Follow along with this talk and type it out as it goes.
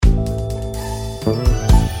Hello,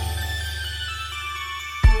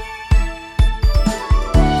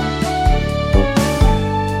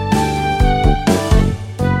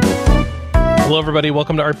 everybody.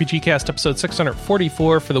 Welcome to RPG Cast, episode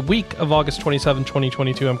 644 for the week of August 27,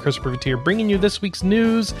 2022. I'm Chris Privitere, bringing you this week's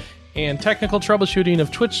news and technical troubleshooting of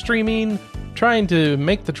Twitch streaming, trying to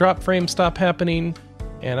make the drop frame stop happening,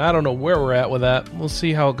 and I don't know where we're at with that. We'll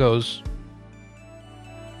see how it goes.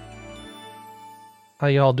 How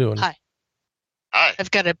y'all doing? Hi. Hi.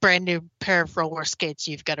 I've got a brand new pair of roller skates.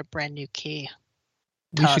 You've got a brand new key.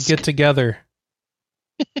 We should get together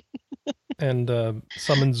and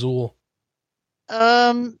summon Zool.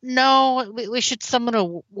 No, we should summon a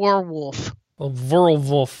werewolf. A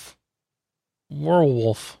werewolf.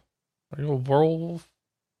 Werewolf. Are you a werewolf?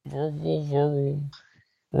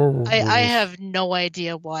 Werewolf. I have no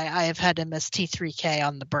idea why I have had MST3K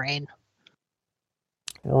on the brain.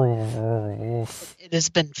 Werewolf. It has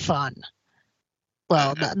been fun.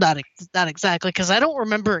 Well, not exactly, because I don't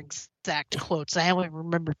remember exact quotes. I only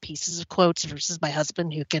remember pieces of quotes versus my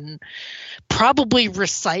husband, who can probably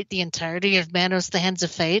recite the entirety of Manos: The Hands of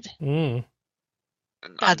Fate. Mm.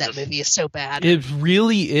 God, that movie is so bad. It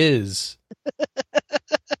really is.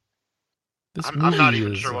 I'm not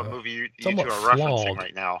even sure what movie you two are referencing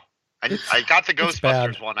right now. I got the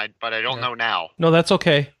Ghostbusters one, but I don't know now. No, that's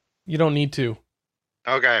okay. You don't need to.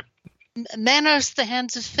 Okay. Manos: The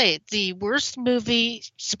Hands of Fate, the worst movie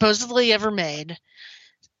supposedly ever made.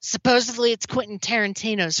 Supposedly it's Quentin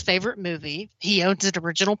Tarantino's favorite movie. He owns an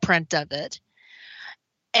original print of it.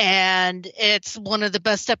 And it's one of the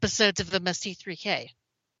best episodes of MST3K.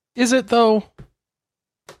 Is it, though?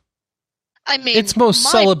 I mean, it's most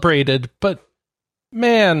celebrated, but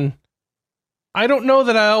man, I don't know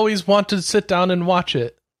that I always want to sit down and watch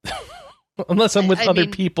it. Unless I'm with other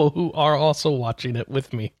people who are also watching it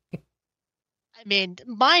with me. I mean,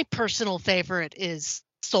 my personal favorite is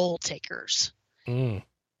Soul Takers,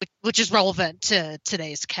 which is relevant to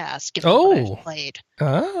today's cast, given what I've played.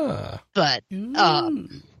 But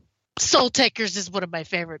Soul Takers is one of my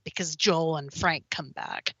favorite because Joel and Frank come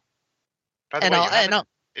back. By the way, you haven't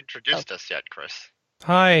introduced us yet, Chris.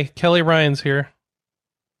 Hi, Kelly Ryan's here.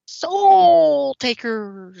 Soul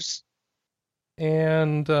Takers.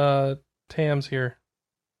 And Tam's here.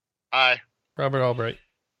 Hi. Robert Albright.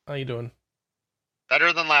 How you doing?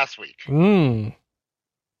 Better than last week. You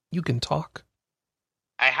can talk.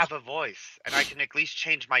 I have a voice, and I can at least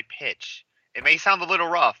change my pitch. It may sound a little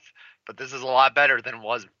rough, but this is a lot better than it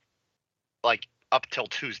was, like, up till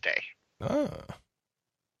Tuesday. What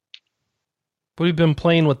have you been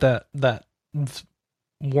playing with that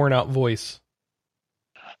worn-out voice?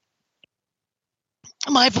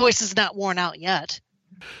 My voice is not worn out yet.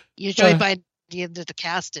 Usually by the end of the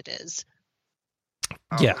cast it is.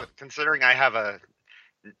 Yeah. Considering I have an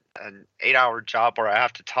 8-hour job where I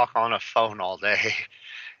have to talk on a phone all day,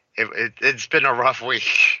 it's been a rough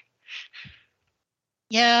week.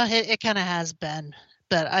 Yeah, it kind of has been,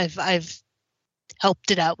 but I've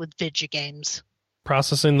helped it out with video games.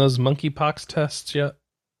 Processing those monkeypox tests yet?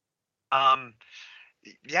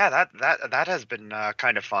 Yeah, that has been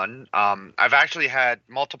kind of fun. I've actually had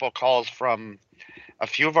multiple calls from a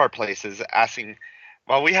few of our places asking,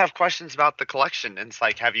 well, we have questions about the collection. And it's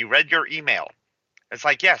like, have you read your email? It's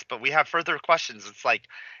like, yes, but we have further questions. It's like,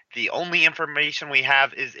 the only information we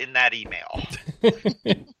have is in that email.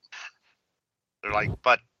 They're like,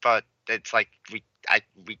 but it's like,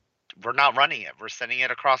 we're not running it. We're sending it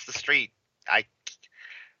across the street.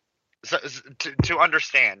 So to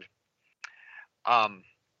understand,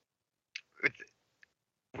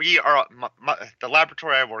 we are the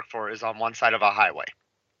laboratory I work for is on one side of a highway.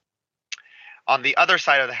 On the other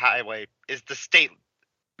side of the highway is the state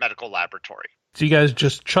medical laboratory. So you guys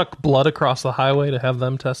just chuck blood across the highway to have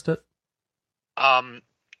them test it?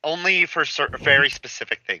 Only for very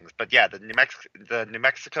specific things. But yeah, the New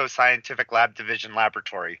Mexico Scientific Lab Division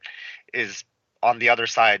laboratory is on the other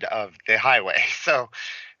side of the highway. So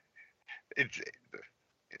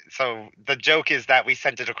the joke is that we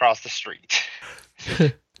sent it across the street.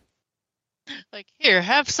 Like, here,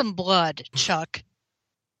 have some blood, Chuck.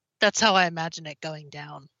 That's how I imagine it going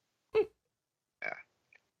down.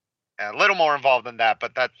 Yeah, a little more involved than that,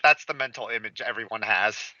 but that's the mental image everyone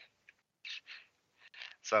has.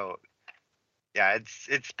 So, yeah,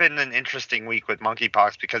 it's been an interesting week with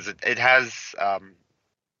monkeypox because it has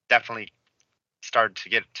definitely started to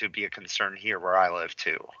get to be a concern here where I live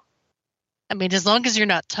too. I mean, as long as you're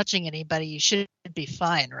not touching anybody, you should be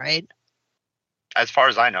fine, right? As far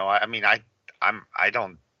as I know, I mean, I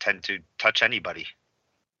don't tend to touch anybody.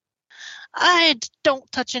 I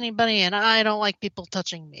don't touch anybody, and I don't like people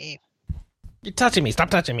touching me. You're touching me. Stop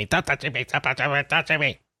touching me. Stop touching me. Stop touching me. Touching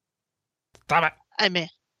me. Stop it. I mean,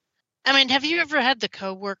 have you ever had the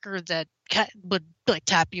coworker that would like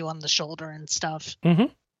tap you on the shoulder and stuff? Mm-hmm.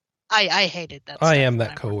 I hated that. I am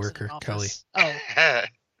that coworker, Kelly. Oh.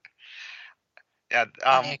 Yeah.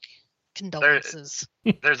 Condolences.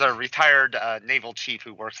 There's a retired naval chief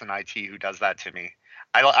who works in IT who does that to me.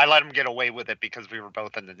 I let him get away with it because we were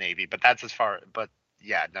both in the Navy, but that's as far. But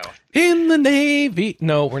yeah, no. In the Navy.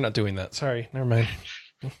 No, we're not doing that. Sorry, never mind.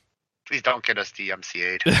 Please don't get us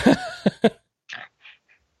DMCA'd.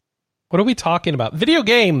 What are we talking about? Video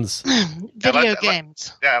games. Video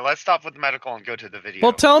games. Let's stop with medical and go to the video.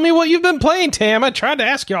 Well, tell me what you've been playing, Tam. I tried to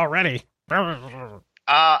ask you already.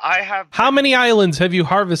 I have. How many islands have you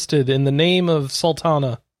harvested in the name of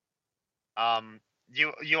Sultana?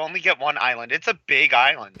 You only get one island. It's a big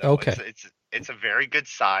island, though. Okay. It's a very good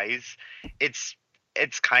size. It's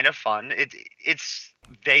kind of fun. It's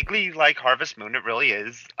vaguely like Harvest Moon. It really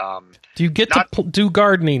is. Do you get to do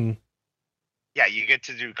gardening? Yeah, you get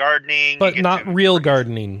to do gardening, but not real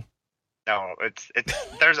gardening. No,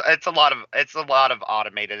 it's a lot of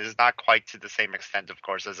automated. It's not quite to the same extent, of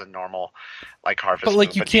course, as a normal like Harvest Moon.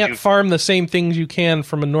 But you can't farm the same things you can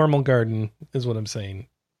from a normal garden, is what I'm saying.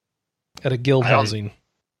 At a guild housing.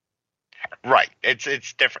 Right. It's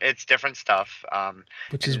different. It's different stuff.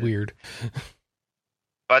 Which is weird.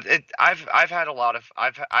 But I've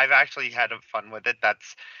actually had fun with it.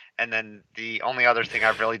 And then the only other thing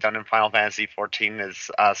I've really done in Final Fantasy XIV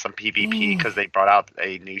is some PvP because they brought out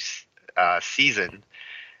a new season,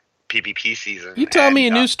 PvP season. You tell me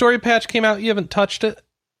a new story patch came out, you haven't touched it?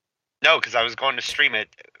 No, because I was going to stream it,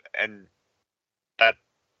 and that,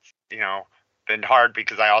 been hard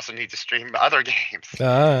because I also need to stream other games.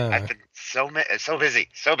 I've been so busy,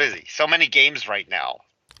 so many games right now.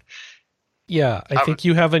 Yeah, I think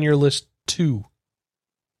you have on your list 2.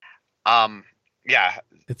 Yeah.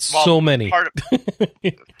 It's so many. Part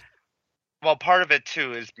of it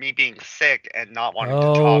too is me being sick and not wanting to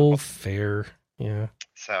talk. Oh, fair. Yeah.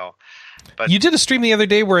 So, but you did a stream the other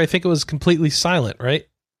day where I think it was completely silent, right?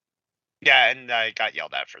 Yeah, and I got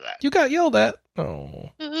yelled at for that. You got yelled at?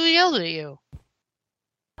 Oh. Who yelled at you?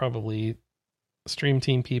 Probably stream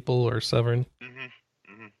team people or Severn.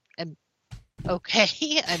 Mm-hmm. Mm-hmm. And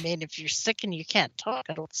okay, I mean, if you're sick and you can't talk,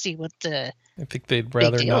 I don't see what the. I think they'd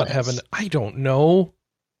rather not have an. I don't know.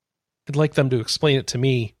 I'd like them to explain it to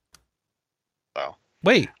me. Oh.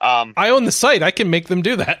 Wait. I own the site. I can make them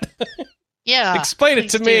do that. Yeah. Explain it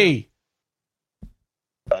to me.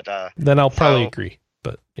 But then I'll probably agree.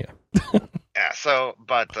 But yeah. Yeah. So,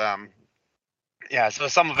 but yeah. So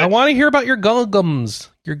some of it. I want to hear about your Gundams.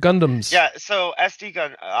 Yeah. So SD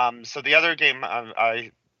Gun. So the other game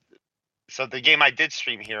So the game I did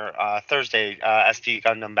stream here Thursday, SD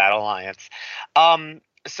Gundam Battle Alliance.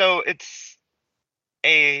 So it's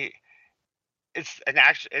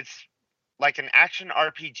like an action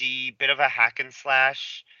RPG, bit of a hack and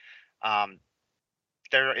slash.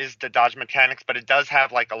 There is the dodge mechanics, but it does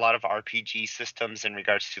have like a lot of RPG systems in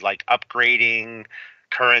regards to like upgrading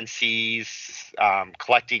currencies,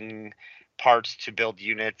 collecting parts to build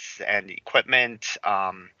units and equipment.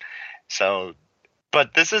 But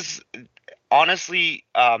this is honestly,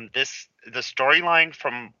 the storyline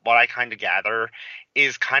from what I kind of gather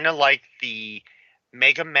is kind of like the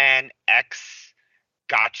Mega Man X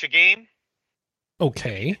gacha game.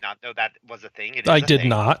 Okay. I did not know that was a thing. I did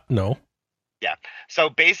not. No. Yeah. So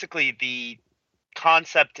basically, the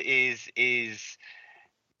concept is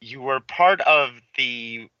you were part of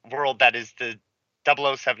the world that is the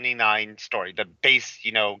 0079 story, the base,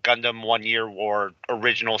 Gundam 1 Year War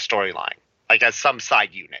original storyline, like as some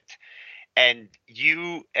side unit. And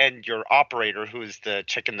you and your operator, who is the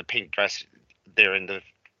chick in the pink dress there in the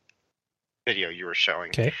video you were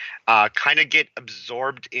showing, kind of get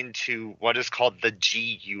absorbed into what is called the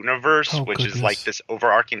G universe, which is like this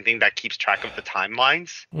overarching thing that keeps track of the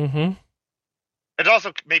timelines. Mm-hmm. It's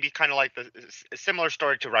also maybe kind of like a similar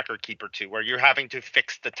story to Record Keeper 2, where you're having to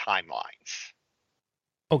fix the timelines.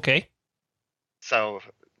 Okay. So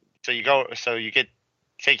you get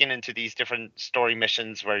taken into these different story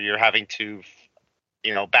missions where you're having to,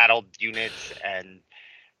 battle units and,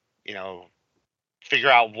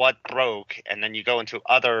 figure out what broke, and then you go into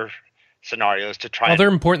other scenarios to try. Other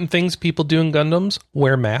important things people do in Gundams: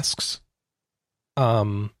 wear masks.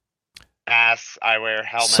 Masks. I wear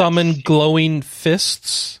helmets. Summon glowing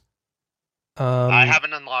fists. I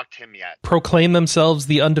haven't unlocked him yet. Proclaim themselves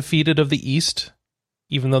the undefeated of the East,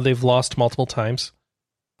 even though they've lost multiple times.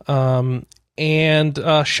 And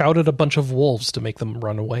shout at a bunch of wolves to make them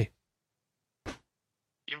run away.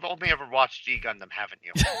 You've only ever watched G Gundam, haven't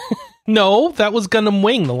you? No, that was Gundam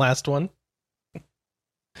Wing, the last one.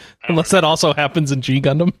 Unless that also happens in G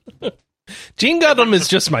Gundam. G Gundam is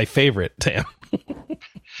just my favorite, Tam.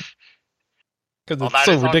 Because it's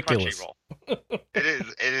so ridiculous. It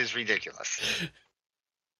is ridiculous.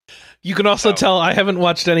 You can also tell I haven't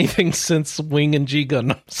watched anything since Wing and G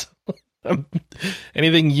Gundam. So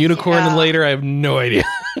anything Unicorn and later, I have no idea.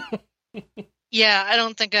 Yeah, I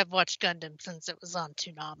don't think I've watched Gundam since it was on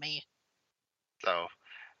Toonami. So,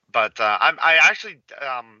 but I actually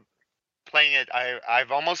playing it.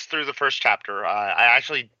 I've almost through the first chapter. I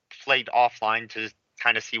actually played offline to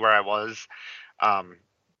kind of see where I was,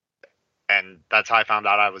 and that's how I found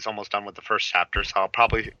out I was almost done with the first chapter. So I'll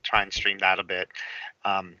probably try and stream that a bit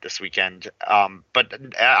this weekend. But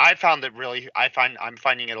I found it really. I'm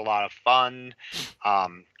finding it a lot of fun. A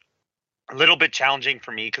little bit challenging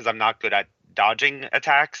for me because I'm not good at dodging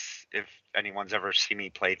attacks. If anyone's ever seen me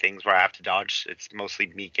play things where I have to dodge, it's mostly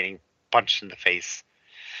me getting punched in the face.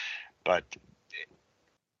 But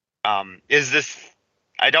is this?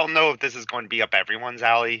 I don't know if this is going to be up everyone's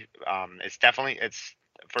alley. It's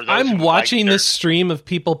for those. I'm watching this stream of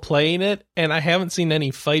people playing it, and I haven't seen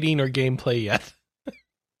any fighting or gameplay yet.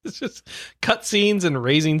 It's just cutscenes and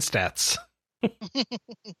raising stats, and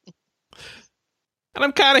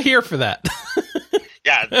I'm kind of here for that.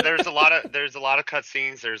 Yeah, there's a lot of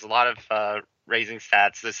cutscenes. There's a lot of raising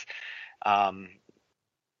stats. This,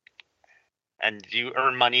 and you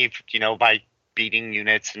earn money, by beating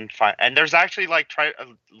units and there's actually like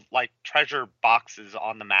treasure boxes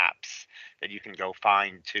on the maps that you can go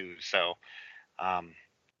find too. So,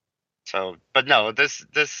 but no, this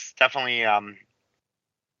definitely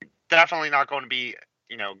not going to be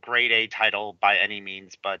grade A title by any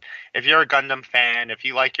means. But if you're a Gundam fan, if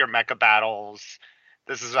you like your mecha battles,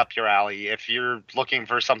 this is up your alley. If you're looking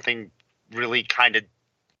for something really kind of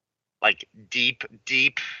like deep.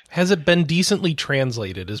 Has it been decently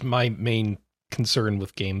translated is my main concern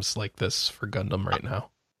with games like this for Gundam right now.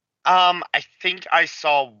 I think I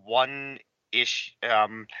saw one issue.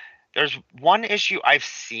 There's one issue I've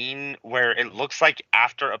seen where it looks like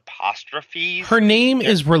after apostrophes. Her name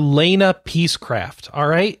is Relena Peacecraft, all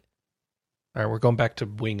right? All right, we're going back to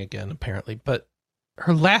Wing again, apparently. But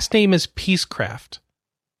her last name is Peacecraft.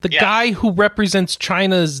 The guy who represents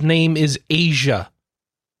China's name is Asia.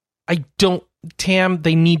 Tam,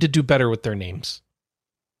 they need to do better with their names.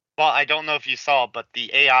 Well, I don't know if you saw, but the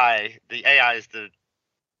AI is the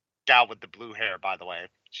gal with the blue hair, by the way.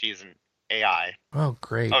 She's an AI. Oh,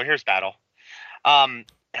 great. Oh, here's Battle.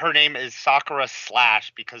 Her name is Sakura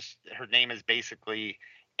Slash because her name is basically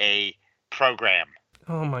a program.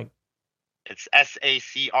 Oh, my. It's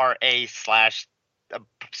SACRA / a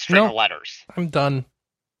string of letters. I'm done.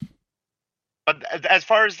 But as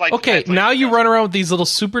far as like... Okay, now you run around with these little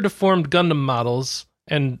super deformed Gundam models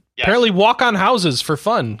and apparently walk on houses for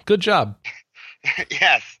fun. Good job.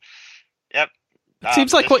 Yes. Yep.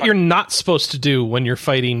 Seems like what you're not supposed to do when you're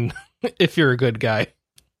fighting if you're a good guy.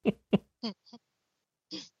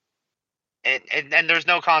 And there's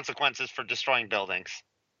no consequences for destroying buildings.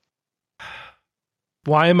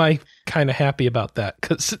 Why am I kind of happy about that?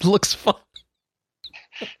 Because it looks fun.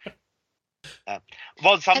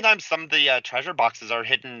 Well, sometimes some of the treasure boxes are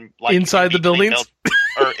hidden like inside the buildings,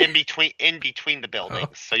 or in between the buildings.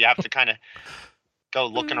 Oh. So you have to kind of go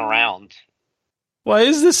looking around. Why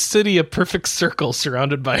is this city a perfect circle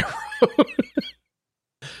surrounded by a road?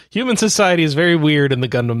 Human society is very weird in the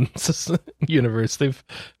Gundam universe. They've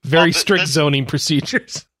very strict zoning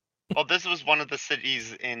procedures. Well, this was one of the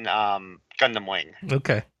cities in Gundam Wing.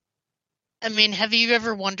 Okay. I mean, have you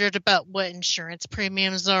ever wondered about what insurance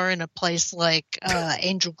premiums are in a place like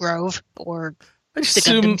Angel Grove or the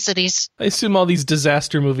Gundam cities? I assume all these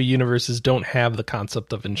disaster movie universes don't have the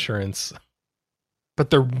concept of insurance, but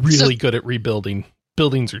they're really good at rebuilding.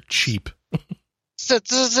 Buildings are cheap. So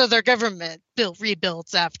their government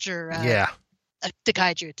rebuilds after the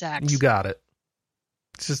kaiju attacks. You got it.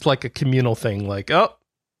 It's just like a communal thing. Like, oh,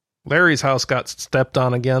 Larry's house got stepped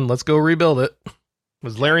on again. Let's go rebuild it.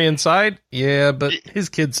 Was Larry inside? Yeah, but his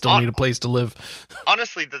kids still need a place to live.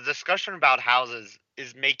 Honestly, the discussion about houses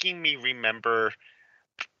is making me remember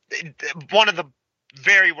one of the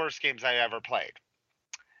very worst games I ever played.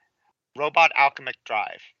 Robot Alchemic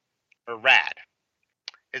Drive, or RAD.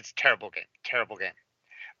 It's a terrible game.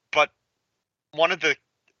 But one of the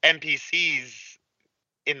NPCs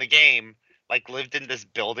in the game lived in this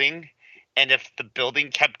building, and if the building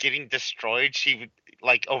kept getting destroyed, she would,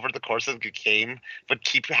 over the course of the game, would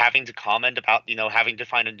keep having to comment about, having to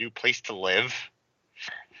find a new place to live.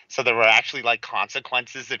 So there were actually,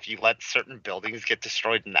 consequences if you let certain buildings get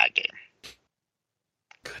destroyed in that game.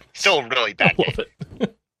 Goodness. Still a really bad game.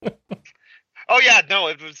 Oh yeah, no,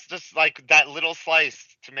 it was just like that little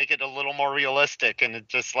slice to make it a little more realistic, and it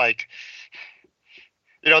just like,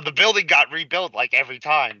 the building got rebuilt like every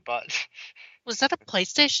time. But was that a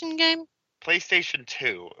PlayStation game? PlayStation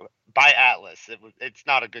 2 by Atlas. It's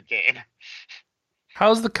not a good game.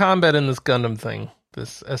 How's the combat in this Gundam thing?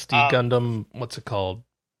 This SD Gundam, what's it called?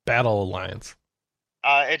 Battle Alliance.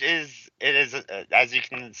 It is as you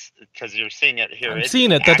can, because you're seeing it here. I'm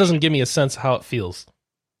seeing it. That doesn't give me a sense of how it feels.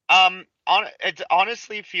 It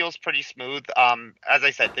honestly feels pretty smooth. As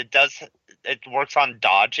I said, it works on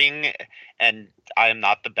dodging, and I am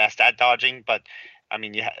not the best at dodging, but I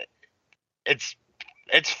mean, it's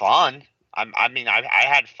fun. I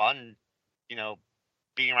had fun,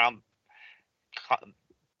 being around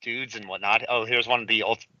dudes and whatnot. Oh, here's one of the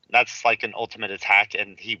that's like an ultimate attack,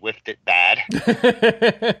 and he whiffed it bad.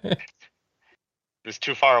 It was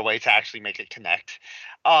too far away to actually make it connect.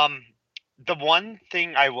 The one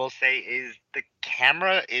thing I will say is the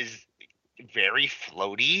camera is very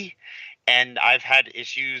floaty, and I've had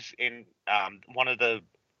issues in one of the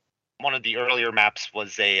earlier maps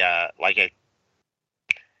was a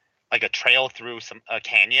trail through a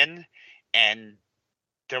canyon, and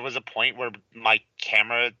there was a point where my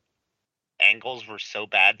camera angles were so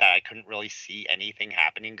bad that I couldn't really see anything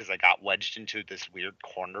happening because I got wedged into this weird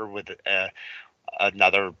corner with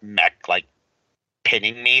another mech like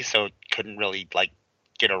pinning me, so it couldn't really like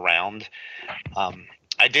get around.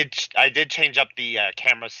 I did change up the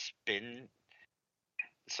camera spin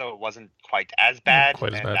so it wasn't quite as bad,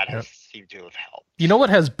 that has seemed to have helped. You know what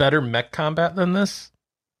has better mech combat than this?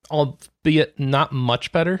 Albeit not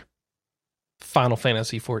much better? Final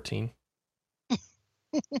Fantasy XIV.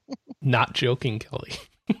 Not joking, Kelly.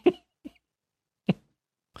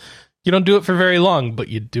 You don't do it for very long, but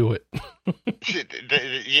you do it.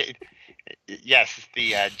 Yes,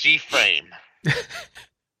 the G-frame.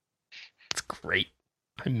 It's great.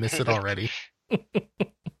 I miss it already.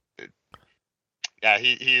 Yeah,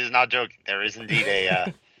 he is not joking. There is indeed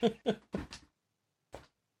a...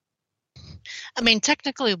 I mean,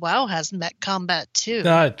 technically, WoW has mech combat, too.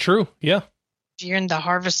 True, yeah. If you're into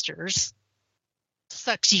harvesters.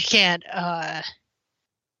 Sucks you can't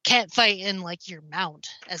fight in, like, your mount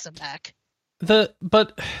as a mech.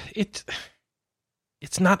 But it's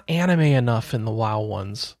not anime enough in the WoW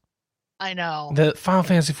ones. I know. The Final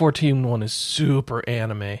Fantasy XIV one is super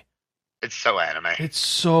anime. It's so anime.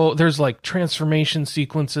 There's like transformation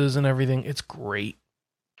sequences and everything. It's great.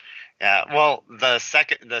 Yeah, well, the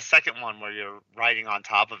second one where you're riding on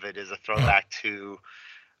top of it is a throwback to,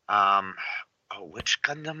 which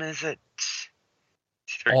Gundam is it?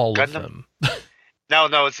 All Gundam? Of them.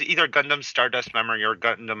 No, it's either Gundam Stardust Memory or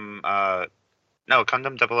Gundam.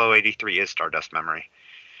 Gundam 0083 is Stardust Memory.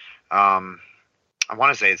 I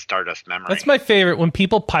want to say it's Stardust Memory. That's my favorite, when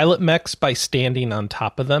people pilot mechs by standing on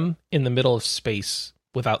top of them in the middle of space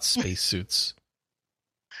without spacesuits.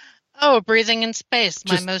 Oh, breathing in space,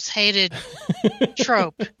 my most hated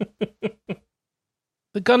trope.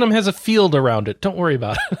 The Gundam has a field around it. Don't worry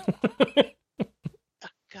about it.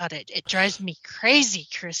 God, it drives me crazy,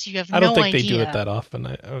 Chris. You have no idea. I don't think they do it that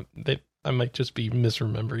often. I might just be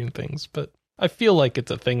misremembering things, but I feel like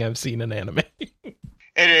it's a thing I've seen in anime.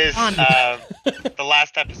 It is the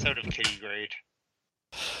last episode of Kitty Grade.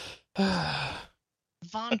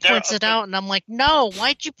 Vaughn points it out, and I'm like, no,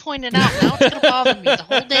 why'd you point it out? Now it's going to bother me the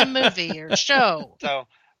whole damn movie or show. So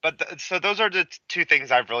those are the two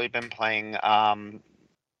things I've really been playing. Going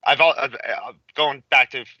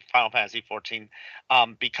back to Final Fantasy XIV,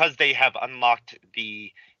 because they have unlocked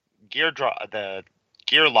the gear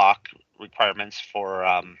lock requirements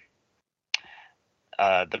for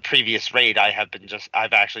the previous raid.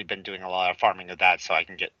 I've actually been doing a lot of farming of that, so I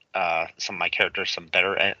can get some of my characters some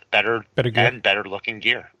better gear. And better looking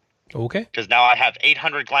gear. Okay. Because now I have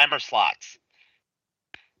 800 glamour slots.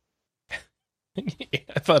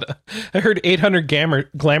 I heard 800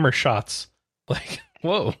 glamour shots. Like,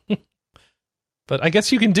 whoa. But I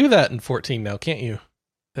guess you can do that in 14 now, can't you?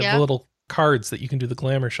 They have the little cards that you can do the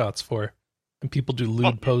glamour shots for, and people do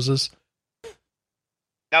lewd poses.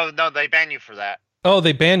 No, they ban you for that. Oh,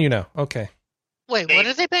 they ban you now. Okay. Wait, what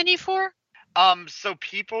did they ban you for? So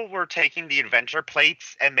people were taking the adventure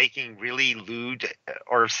plates and making really lewd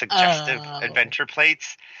or suggestive adventure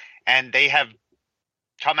plates, and they have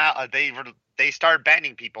come out. They started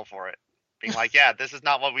banning people for it, being like, "Yeah, this is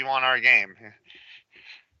not what we want in our game."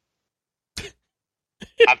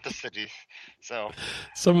 Half the cities. So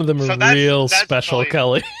some of them are real special,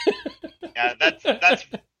 Kelly. Yeah, that's.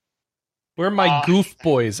 Where are my goof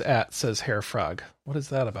boys at? Says Hair Frog. What is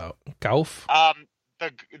that about? Gauf?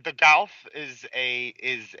 The Gauf is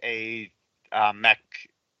a mech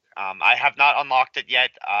I have not unlocked it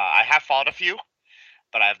yet. I have fought a few,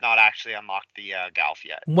 but I have not actually unlocked the Galf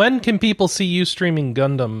yet. When can people see you streaming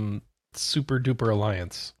Gundam Super Duper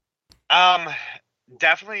Alliance?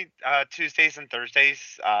 Definitely Tuesdays and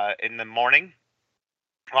Thursdays in the morning.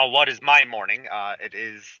 Well, what is my morning? It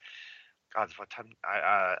is, God, what time?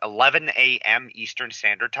 11 a.m. Eastern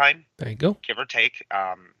Standard Time. There you go. Give or take.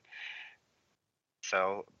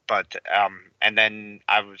 And then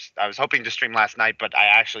I was hoping to stream last night, but I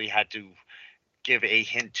actually had to give a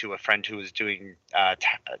hint to a friend who was doing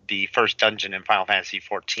the first dungeon in Final Fantasy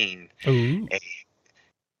XIV.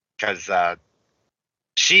 Because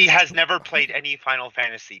she has never played any Final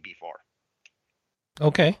Fantasy before.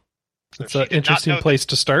 Okay. It's an interesting place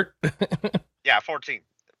to start. Yeah, 14.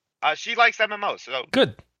 She likes MMOs, so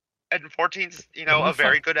good. And 14's, a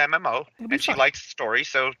very good MMO, and she likes story,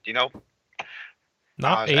 so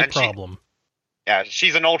not a problem.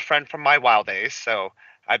 She's an old friend from my WoW days, so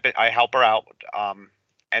I help her out.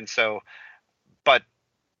 But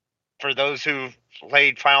for those who've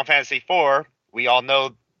played Final Fantasy IV, we all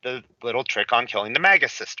know the little trick on killing the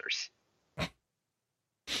Magus sisters.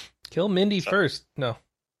 Kill Mindy first. No.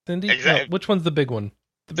 Cindy? Exactly. No, which one's the big one?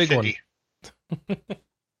 The big Cindy. One.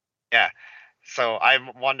 Yeah. So I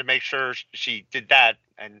wanted to make sure she did that,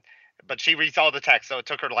 but she reads all the text, so it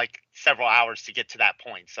took her like several hours to get to that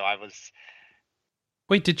point. So I was.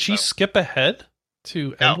 Wait, did she skip ahead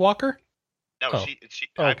to Endwalker? No, she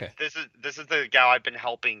okay. This is the gal I've been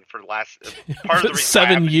helping for the last part of the reason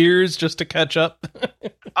 7 years just to catch up.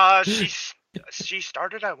 She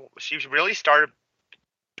started. She really started.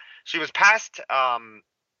 She was past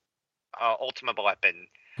Ultima Weapon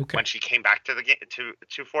when she came back to the game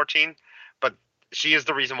to 14, but she is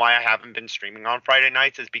the reason why I haven't been streaming on Friday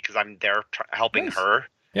nights is because I'm there helping her.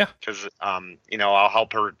 Yeah. Because I'll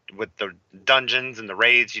help her with the dungeons and the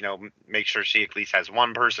raids. Make sure she at least has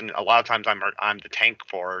one person. A lot of times I'm the tank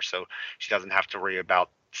for her, so she doesn't have to worry about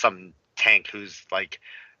some tank who's like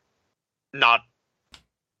not.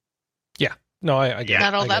 Yeah. No, I get it.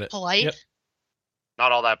 Not all that polite. Yep.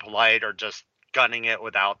 Not all that polite, or just gunning it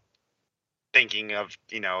without thinking of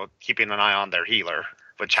keeping an eye on their healer,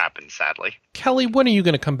 which happens sadly. Kelly, when are you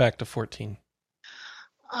going to come back to 14?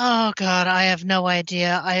 Oh God, I have no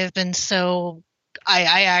idea. I have been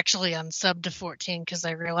I actually unsubbed to 14 because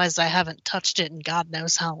I realized I haven't touched it in God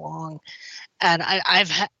knows how long, and I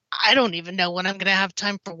don't even know when I'm going to have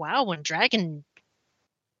time for WoW when Dragonlance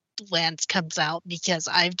comes out, because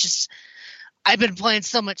I've been playing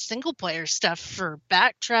so much single player stuff for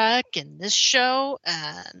Backtrack and this show,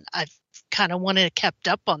 and I've kind of wanted to kept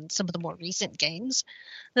up on some of the more recent games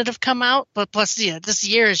that have come out. But plus, this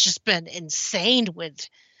year has just been insane with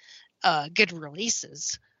good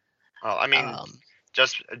releases. Well, I mean,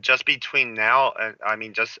 just between now,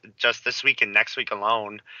 just this week and next week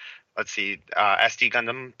alone, let's see, SD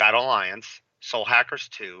Gundam Battle Alliance, Soul Hackers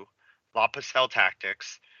 2, La Pucelle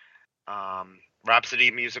Tactics,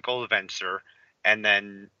 Rhapsody Musical Adventure, and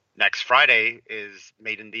then next Friday is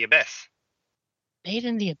Made in the Abyss. Made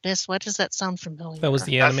in the Abyss? Why does that sound familiar? That was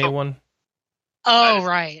the anime one? Oh,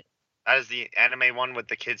 right. That is the anime one with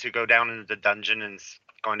the kids who go down into the dungeon, and it's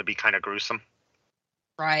going to be kind of gruesome.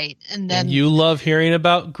 Right. And then you love hearing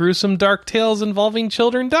about gruesome dark tales involving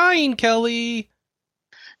children dying, Kelly.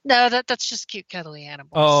 No, that's just cute cuddly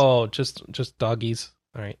animals. Oh, just doggies.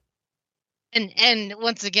 All right. And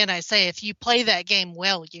once again, I say, if you play that game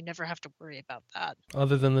well, you never have to worry about that.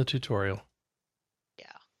 Other than the tutorial.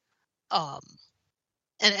 Yeah.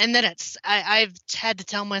 And then I've had to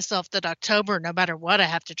tell myself that October, no matter what, I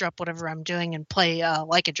have to drop whatever I'm doing and play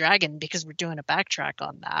Like a Dragon, because we're doing a backtrack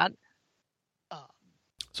on that.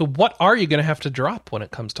 So what are you going to have to drop when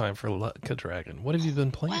it comes time for Like a Dragon? What have you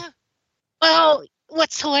been playing? Well,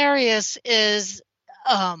 what's hilarious is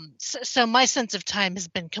so my sense of time has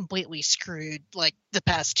been completely screwed like the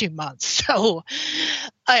past 2 months. So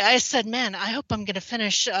I said, man, I hope I'm going to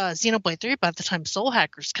finish Xenoblade 3 by the time Soul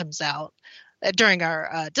Hackers comes out. During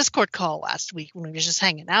our Discord call last week when we were just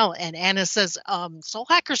hanging out, and Anna says, Soul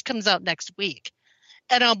Hackers comes out next week.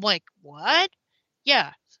 And I'm like, what?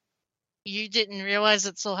 Yeah. You didn't realize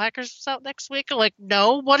that Soul Hackers was out next week? I'm like,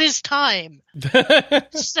 no, what is time?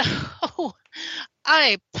 So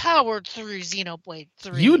I powered through Xenoblade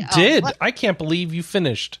 3. You did? I can't believe you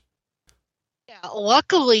finished. Yeah,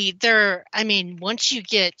 luckily, once you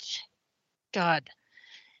get... God...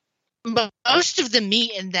 Most of the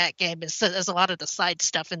meat in that game is a lot of the side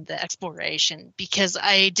stuff in the exploration, because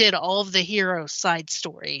I did all of the hero side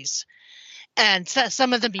stories, and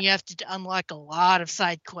some of them you have to unlock a lot of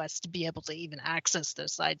side quests to be able to even access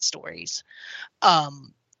those side stories.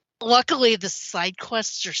 luckily the side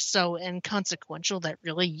quests are so inconsequential that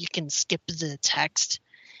really you can skip the text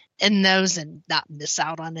in those and not miss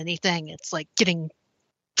out on anything. It's like getting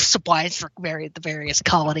supplies for the various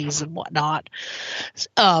colonies and whatnot.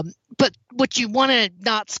 But what you want to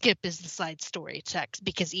not skip is the side story text,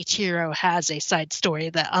 because each hero has a side story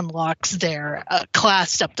that unlocks their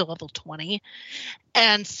class up to level 20.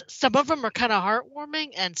 And some of them are kind of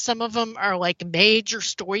heartwarming, and some of them are like major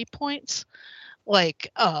story points.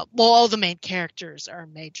 Like, all the main characters are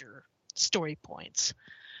major story points.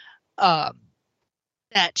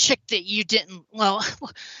 That chick that you didn't,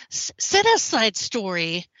 Senna's side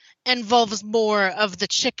story involves more of the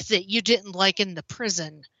chick that you didn't like in the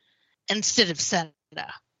prison instead of Senna,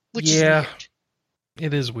 which is weird.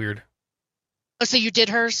 It is weird. Oh, so you did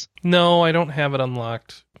hers? No, I don't have it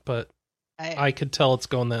unlocked, but I could tell it's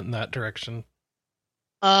going in that direction.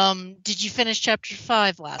 Did you finish chapter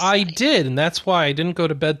 5 last night? I did, and that's why I didn't go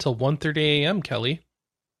to bed till 1:30 a.m., Kelly.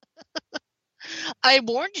 I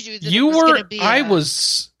warned you that it was going to be...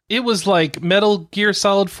 It was like Metal Gear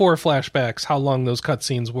Solid 4 flashbacks, how long those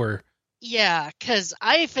cutscenes were. Yeah, because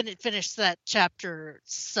I finished that chapter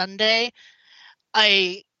Sunday.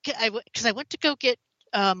 Because I went to go get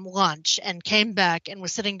lunch and came back and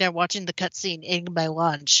was sitting there watching the cutscene, eating my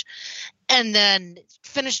lunch, and then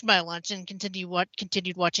finished my lunch and continued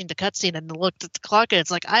watching the cutscene, and looked at the clock, and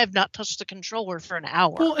it's like I have not touched the controller for an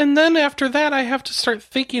hour. Well, and then after that, I have to start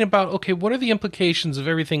thinking about, okay, what are the implications of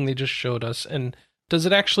everything they just showed us, and does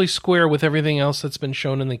it actually square with everything else that's been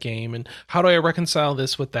shown in the game, and how do I reconcile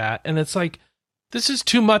this with that? And it's like, this is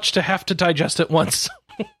too much to have to digest at once.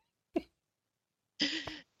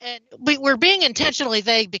 And we're being intentionally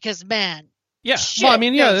vague because, man, yeah. Well, I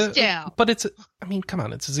mean, yeah, but come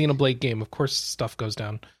on, it's a Xenoblade game. Of course stuff goes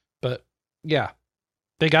down. But yeah,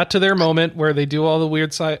 they got to their moment where they do all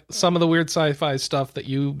the some of the weird sci-fi stuff that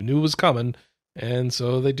you knew was coming. And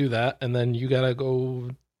so they do that. And then you got to go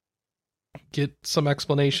get some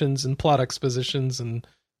explanations and plot expositions and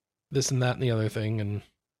this and that and the other thing. And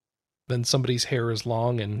then somebody's hair is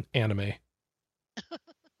long and anime.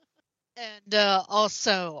 And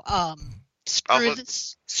also,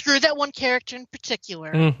 screw that one character in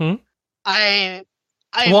particular. Mm-hmm. I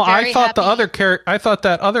thought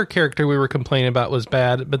that other character we were complaining about was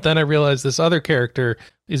bad, but then I realized this other character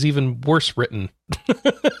is even worse written.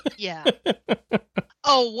 Yeah.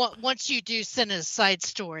 Oh, once you do Senna's side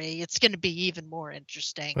story, it's going to be even more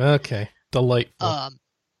interesting. Okay, delightful.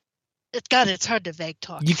 It's hard to vague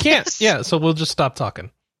talk. You can't. Yeah, so we'll just stop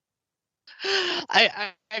talking.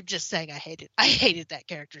 I'm just saying I hated that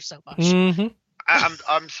character so much. Mm-hmm.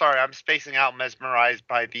 I'm sorry, I'm spacing out, mesmerized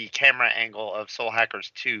by the camera angle of Soul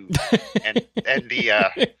Hackers 2 and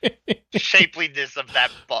the shapeliness of that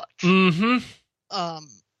butt. Mm-hmm.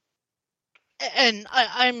 And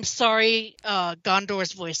I'm sorry,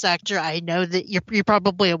 Gondor's voice actor. I know that you're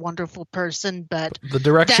probably a wonderful person, but the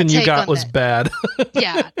direction you got was bad.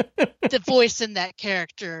 Yeah, the voice in that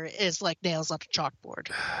character is like nails on a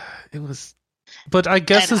chalkboard. It was, but I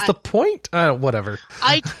guess the point. Whatever.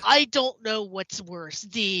 I don't know what's worse: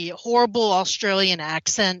 the horrible Australian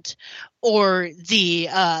accent or the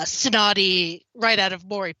snotty right out of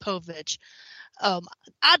Maury Povich.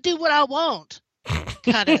 I do what I want.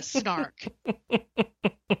 Kind of snark.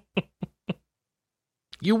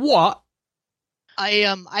 You what?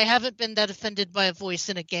 I haven't been that offended by a voice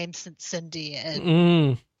in a game since Cindy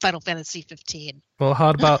and Final Fantasy 15. Well, how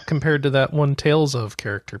about compared to that one Tales of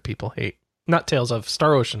character people hate? Not Tales of,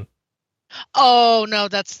 Star Ocean. Oh no,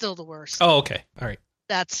 that's still the worst. Oh, okay, all right.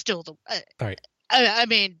 That's still the all right. I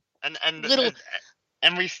mean,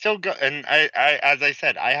 and we still go, and I, as I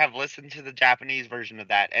said, I have listened to the Japanese version of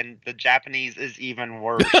that, and the Japanese is even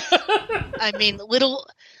worse. I mean,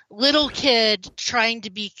 little kid trying to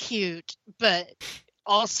be cute, but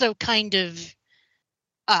also kind of,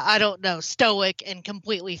 I don't know, stoic and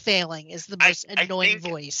completely failing is the most annoying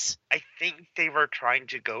voice. I think they were trying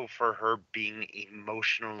to go for her being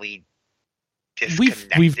emotionally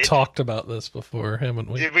disconnected. We've talked about this before, haven't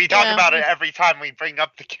we? We talk about it every time we bring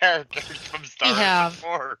up the characters from Star Wars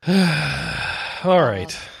 4. All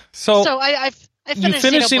right. So I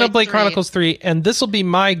finished Xenoblade Chronicles 3, and this will be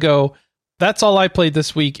my go. That's all I played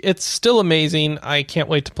this week. It's still amazing. I can't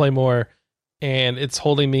wait to play more, and it's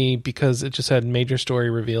holding me because it just had major story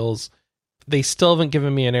reveals. They still haven't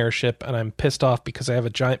given me an airship, and I'm pissed off because I have a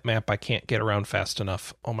giant map I can't get around fast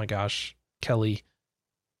enough. Oh my gosh, Kelly.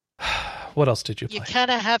 What else did you play? You kind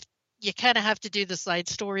of have to do the side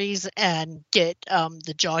stories and get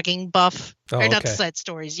the jogging buff. Not the side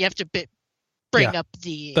stories. You have to bring up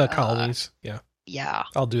the colonies. Yeah. Yeah.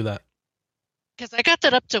 I'll do that. because I got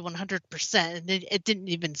that up to 100%, and it didn't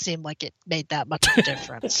even seem like it made that much of a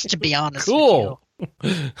difference, to be honest. Cool. With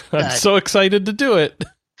you. I'm so excited to do it.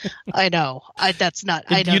 I know. That's not.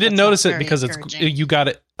 I know you didn't notice it because you got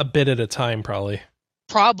it a bit at a time, probably.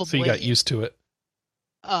 Probably. So you got used to it.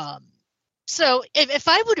 So if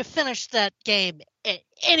I would have finished that game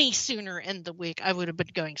any sooner in the week, I would have been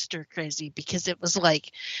going stir crazy, because it was like,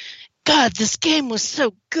 God, this game was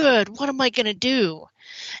so good. What am I going to do?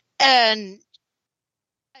 And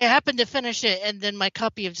I happened to finish it, and then my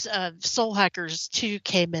copy of Soul Hackers 2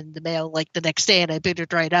 came in the mail like the next day, and I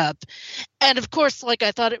booted right up. And of course, like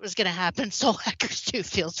I thought it was going to happen, Soul Hackers 2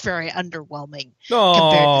 feels very underwhelming compared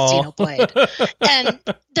to Xenoblade. And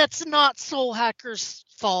that's not Soul Hackers'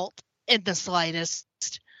 fault in the slightest.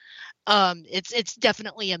 It's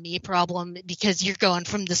definitely a me problem, because you're going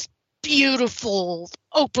from this beautiful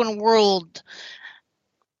open world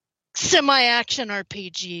semi-action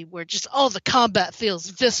RPG where just all the combat feels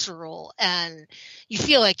visceral and you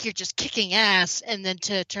feel like you're just kicking ass, and then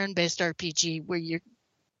to a turn-based RPG where you're,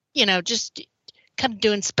 just kind of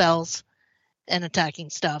doing spells and attacking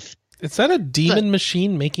stuff. Is that a demon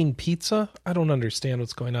machine making pizza? I don't understand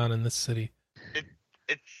what's going on in this city.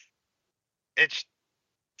 It's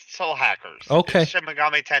Soul Hackers. Okay. It's Shin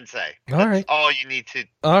Megami Tensei. All right. All you need to.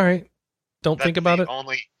 All right. Don't think about it.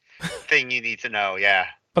 Only thing you need to know. Yeah.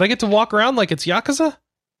 But I get to walk around like it's Yakuza?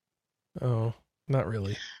 Oh, not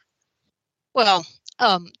really. Well,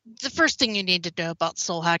 the first thing you need to know about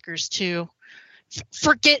Soul Hackers 2,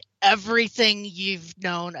 forget everything you've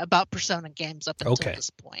known about Persona games up until this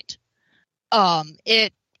point.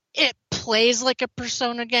 It plays like a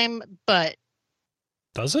Persona game, but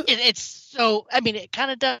does it? It's so, it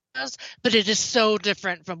kind of does, but it is so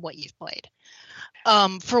different from what you've played.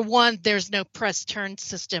 For one, there's no press turn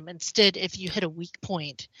system. Instead, if you hit a weak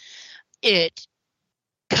point, it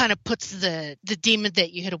kind of puts the demon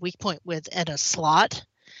that you hit a weak point with in a slot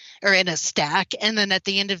or in a stack, and then at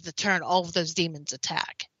the end of the turn, all of those demons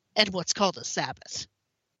attack at what's called a Sabbath.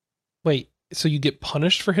 Wait, so you get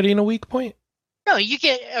punished for hitting a weak point? No, you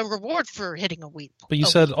get a reward for hitting a weak point. But you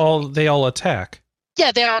said they all attack.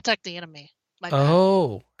 Yeah, they all attack the enemy.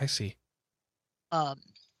 Oh, I see. Well,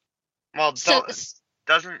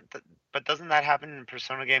 doesn't that happen in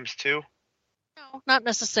Persona games too? No, not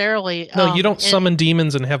necessarily. No, you don't summon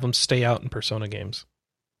demons and have them stay out in Persona games.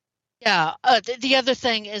 Yeah, the other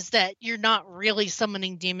thing is that you're not really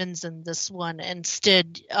summoning demons in this one.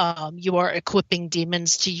 Instead, you are equipping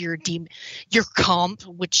demons to your comp,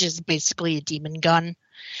 which is basically a demon gun,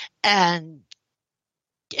 and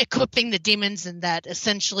equipping the demons in that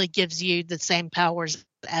essentially gives you the same powers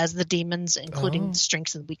as the demons, including the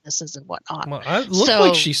strengths and weaknesses and whatnot. Well, it looked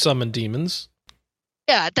like she summoned demons.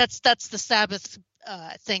 Yeah, that's the Sabbath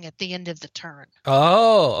thing at the end of the turn.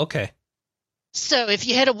 Oh, okay. So if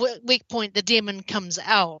you hit a weak point, the demon comes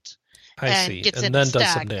out. Gets in then stack,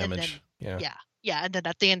 does some damage. Yeah, and then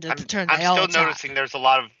at the end of the turn, I'm still noticing there's a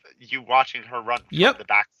lot of you watching her run from the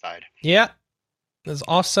backside. Yeah. There's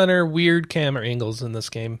off-center weird camera angles in this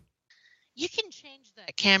game. You can change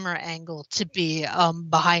that camera angle to be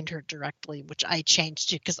behind her directly, which I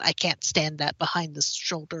changed to because I can't stand that behind the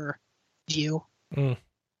shoulder view. I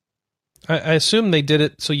assume they did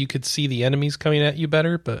it so you could see the enemies coming at you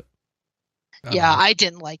better, but I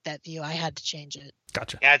didn't like that view. I had to change it.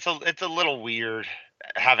 Gotcha. Yeah, it's a little weird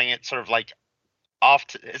having it sort of like off.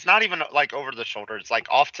 It's not even like over the shoulder. It's like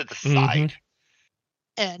off to the side.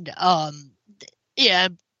 And yeah,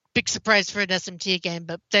 big surprise for an SMT game,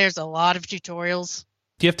 but there's a lot of tutorials.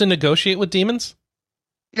 Do you have to negotiate with demons?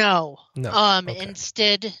 No. Okay.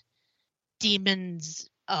 Instead, demons.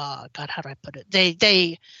 God, how do I put it?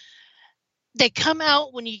 They come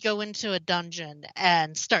out when you go into a dungeon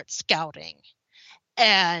and start scouting,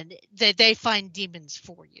 and they find demons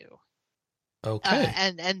for you. Okay.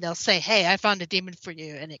 And they'll say, "Hey, I found a demon for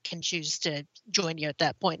you," and it can choose to join you at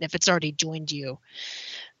that point. And if it's already joined you,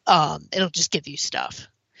 it'll just give you stuff.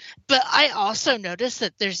 But I also noticed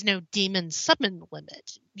that there's no demon summon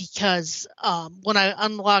limit because when I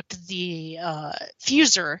unlocked the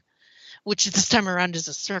Fuser, which this time around is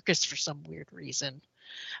a circus for some weird reason,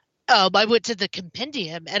 I went to the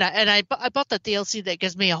compendium and I bought that DLC that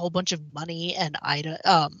gives me a whole bunch of money and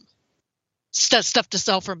stuff to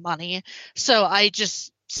sell for money. So I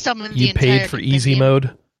just summoned the entire. You paid for easy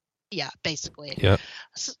mode. Yeah, basically. Yeah.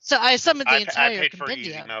 So I summoned the entire I paid compendium.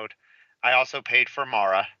 for easy mode. I also paid for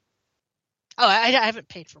Mara. Oh, I haven't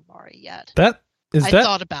paid for Mara yet. I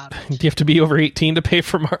thought about it. Do you have to be over 18 to pay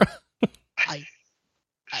for Mara? I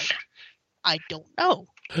don't know.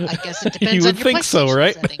 I guess it depends. You would on your think so,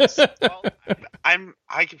 right? Well,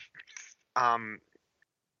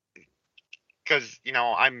 because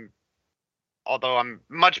although I'm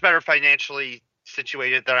much better financially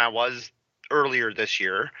situated than I was earlier this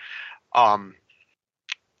year, I'm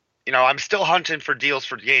still hunting for deals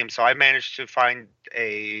for games. So I managed to find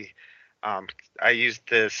I used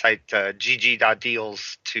the site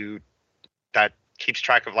gg.deals that keeps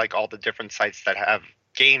track of like all the different sites that have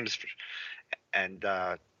games, and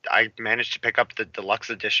I managed to pick up the deluxe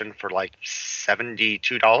edition for like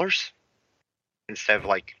 $72 instead of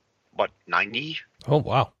like $90. Oh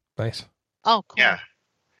wow, nice. Oh cool. Yeah.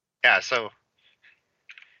 So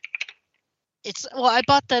I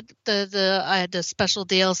bought I had the special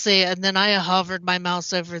DLC, and then I hovered my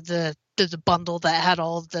mouse over the bundle that had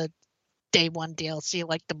all of the day one DLC,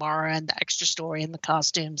 like the Mara and the extra story and the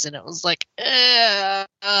costumes, and it was like, I'm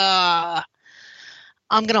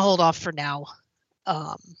gonna hold off for now.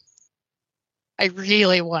 I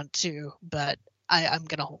really want to, but I'm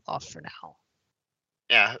gonna hold off for now.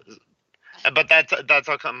 Yeah, but that's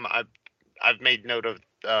how come I've made note of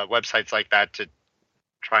websites like that to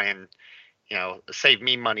try and save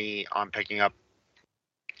me money on picking up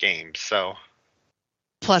games. So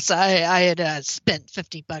plus I had spent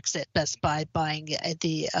 $50 at Best Buy buying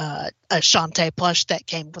the a Shantae plush that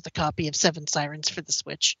came with a copy of Seven Sirens for the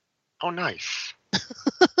Switch. Oh, nice.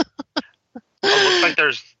 Looks like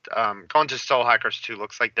there's going to Soul Hackers 2.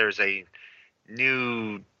 Looks like there's a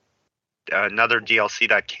new another DLC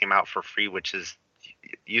that came out for free, which is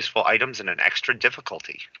useful items and an extra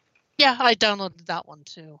difficulty. Yeah, I downloaded that one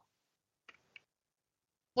too.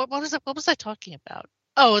 What was it? What was I talking about?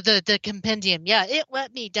 Oh, the compendium. Yeah, it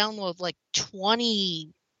let me download like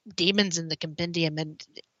 20 demons in the compendium, and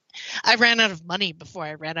I ran out of money before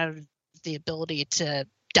I ran out of the ability to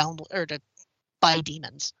download or to buy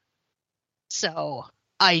demons. So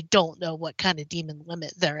I don't know what kind of demon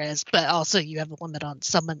limit there is, but also you have a limit on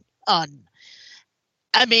summon on.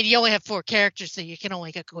 I mean, you only have 4 characters, so you can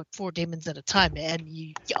only get 4 demons at a time, and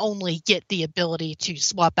you only get the ability to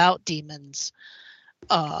swap out demons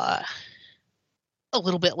a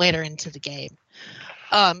little bit later into the game.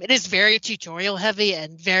 It is very tutorial heavy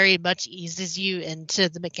and very much eases you into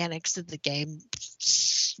the mechanics of the game,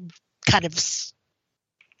 kind of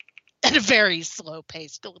at a very slow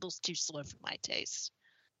pace, a little too slow for my taste.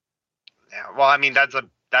 Yeah, well, I mean that's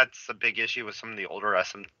a big issue with some of the older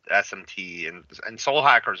SMT and Soul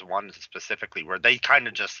Hackers 1 specifically, where they kind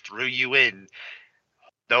of just threw you in,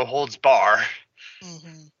 no holds bar.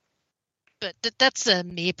 Mm-hmm. But that's a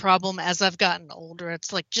me problem. As I've gotten older,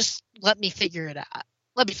 it's like, just let me figure it out.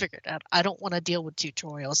 I don't want to deal with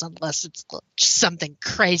tutorials unless it's just something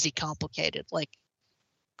crazy complicated. Like,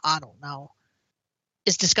 I don't know.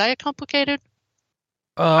 Is Disgaea complicated?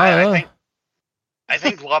 I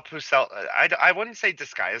think La Pucelle. I wouldn't say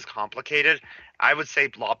Disgaea is complicated. I would say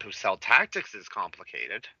La Pucelle Tactics is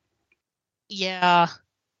complicated. Yeah.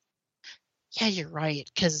 Yeah, you're right,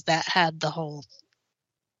 because that had the whole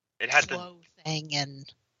flow thing, and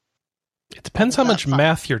it depends how much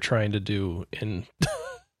math you're trying to do in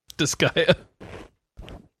Disgaea,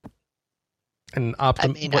 and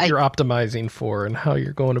what you're optimizing for, and how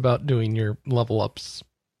you're going about doing your level ups.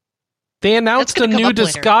 They announced a new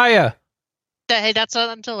Disgaea. Hey, that's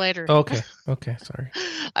not until later. Okay, sorry.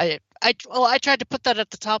 I tried to put that at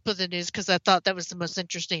the top of the news because I thought that was the most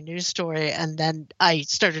interesting news story, and then I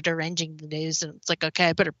started arranging the news, and it's like, okay,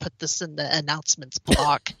 I better put this in the announcements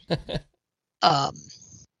block. But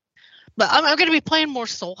I'm going to be playing more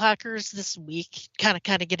Soul Hackers this week, kind of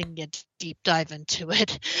getting a deep dive into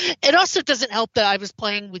it. It also doesn't help that I was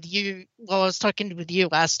playing with you while I was talking with you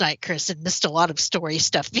last night, Chris, and missed a lot of story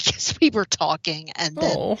stuff because we were talking and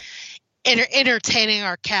then entertaining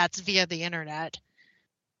our cats via the internet.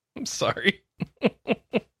 I'm sorry.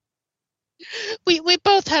 We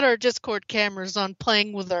both had our Discord cameras on,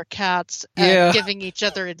 playing with our cats and giving each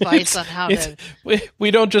other advice on how to...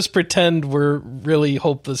 We don't just pretend we're really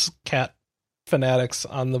hopeless cat fanatics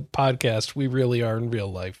on the podcast. We really are in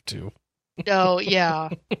real life, too. No, yeah,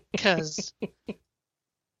 because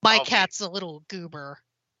my cat's a little goober.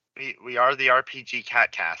 We are the RPG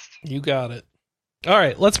Cat Cast. You got it. All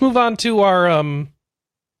right, let's move on to our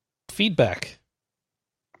feedback.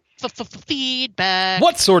 Feedback.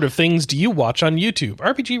 What sort of things do you watch on YouTube?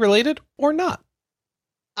 RPG related or not?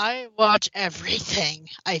 I watch everything,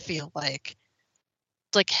 I feel like.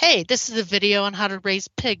 It's like, hey, this is a video on how to raise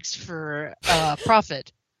pigs for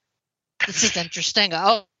profit. This is interesting.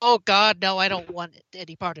 Oh God, no, I don't want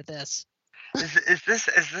any part of this. Is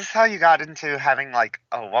this how you got into having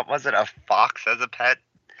a fox as a pet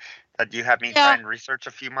that you had me try and research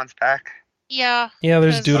a few months back? Yeah. Yeah,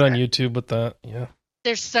 there's a dude on YouTube with that. Yeah.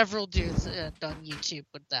 There's several dudes on YouTube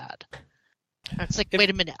with that. It's like, wait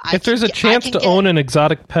a minute. If there's a chance to own an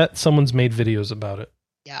exotic pet, someone's made videos about it.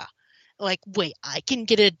 Yeah. Like, wait, I can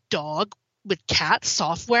get a dog with cat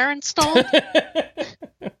software installed?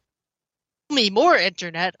 Me more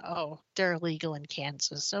internet. Oh, they're illegal in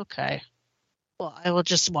Kansas. Okay. Well, I will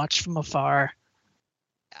just watch from afar.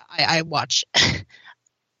 I watch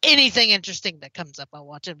anything interesting that comes up. I'll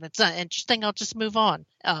watch it. If it's not interesting, I'll just move on.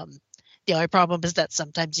 The only problem is that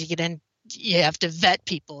sometimes you have to vet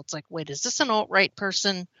people. It's like, wait, is this an alt-right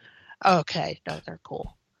person? Okay, no, they're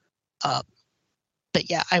cool. But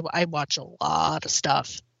yeah, I watch a lot of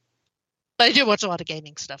stuff. But I do watch a lot of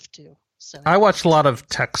gaming stuff too. So I watch a lot of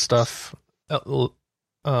tech stuff,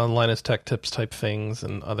 Linus Tech Tips type things,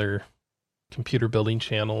 and other computer building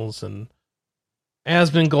channels, and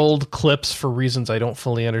Asmongold clips for reasons I don't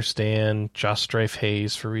fully understand, Josh Strife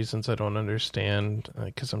Hayes for reasons I don't understand,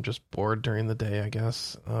 because I'm just bored during the day, I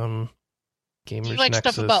guess. Gamers Do you like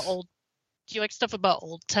Nexus. Do you like stuff about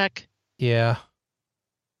old tech? Yeah.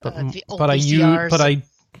 No,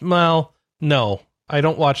 I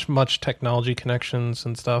don't watch much technology connections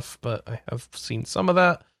and stuff, but I have seen some of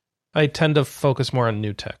that. I tend to focus more on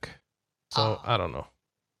new tech. So I don't know.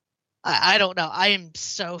 I don't know. I am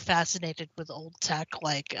so fascinated with old tech,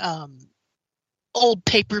 like old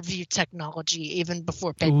pay-per-view technology, even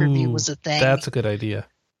before pay-per-view was a thing. That's a good idea.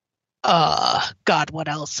 God, what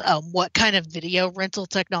else? What kind of video rental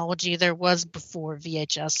technology there was before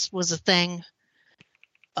VHS was a thing?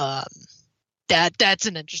 That's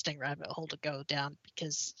an interesting rabbit hole to go down,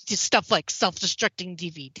 because just stuff like self-destructing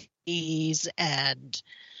DVDs and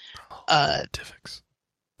a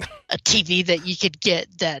TV that you could get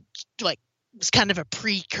that like was kind of a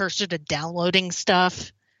precursor to downloading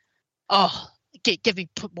stuff. Oh, give me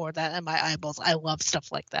put more of that in my eyeballs. I love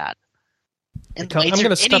stuff like that. And I'm going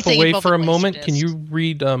to step away for a moment. Can you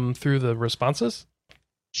read through the responses?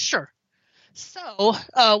 Sure. So,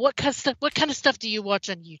 what kind of stuff do you watch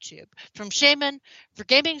on YouTube? From Shaman, for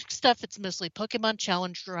gaming stuff, it's mostly Pokemon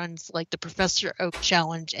Challenge runs like the Professor Oak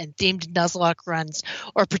Challenge and themed Nuzlocke runs,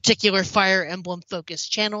 or particular Fire Emblem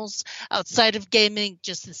focused channels. Outside of gaming,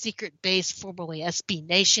 just the Secret Base, formerly SB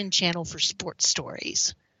Nation channel for sports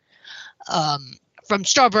stories. From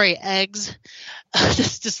Strawberry Eggs,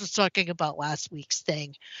 this was talking about last week's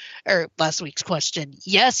question.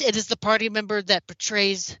 Yes, it is the party member that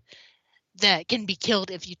can be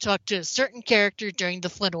killed if you talk to a certain character during the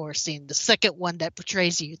Flanor scene. The second one that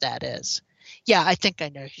portrays you, that is. Yeah, I think I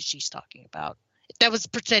know who she's talking about. That was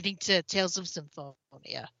pertaining to Tales of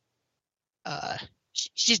Symphonia.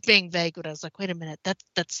 She's being vague, but I was like, wait a minute,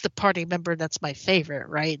 that's the party member that's my favorite,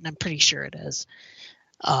 right? And I'm pretty sure it is.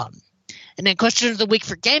 And then question of the week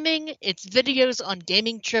for gaming, it's videos on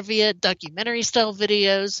gaming trivia, documentary-style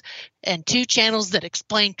videos, and 2 channels that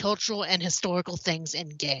explain cultural and historical things in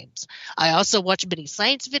games. I also watch many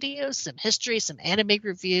science videos, some history, some anime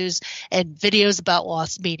reviews, and videos about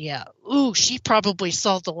lost media. Ooh, she probably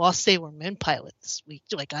saw the Lost Sailor Moon pilot this week,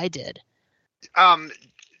 like I did.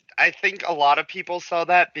 I think a lot of people saw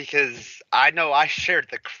that, because I know I shared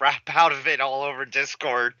the crap out of it all over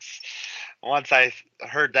Discord. Once I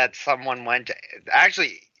heard that someone went to,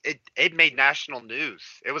 actually, it made national news.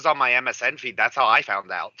 It was on my MSN feed. That's how I found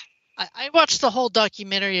out. I watched the whole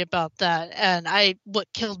documentary about that, and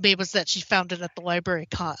what killed me was that she found it at the Library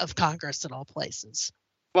of Congress, in all places.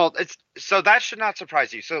 Well, so that should not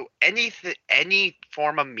surprise you. So any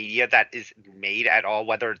form of media that is made at all,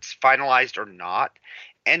 whether it's finalized or not,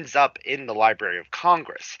 ends up in the Library of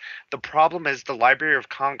Congress. The problem is the Library of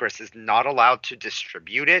Congress is not allowed to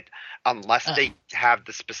distribute it unless they have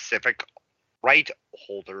the specific right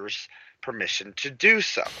holders' permission to do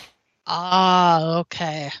so. Ah,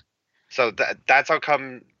 okay. So that's how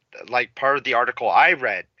come, like, part of the article I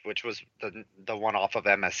read, which was the one off of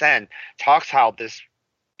MSN, talks how this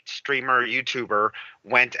streamer YouTuber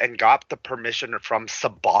went and got the permission from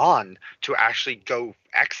Saban to actually go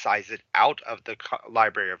excise it out of the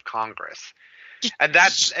Library of Congress, and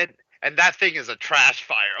that thing is a trash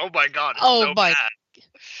fire. Oh my god! It's so bad.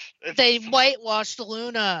 They whitewashed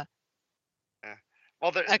Luna. Yeah.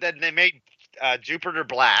 Well, then they made Jupiter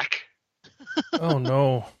black. Oh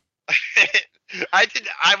no! I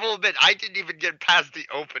will admit, I didn't even get past the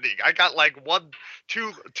opening. I got like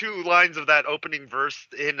two lines of that opening verse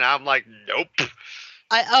in, and I'm like, nope.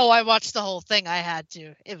 I watched the whole thing. I had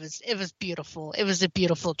to. It was beautiful. It was a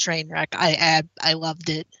beautiful train wreck. I loved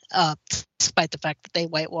it, despite the fact that they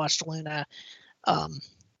whitewashed Luna.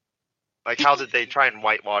 Like, how did they try and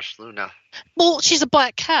whitewash Luna? Well, she's a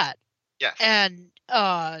black cat. Yes. And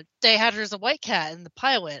they had her as a white cat in the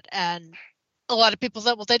pilot, and a lot of people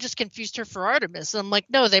thought, well, they just confused her for Artemis. And I'm like,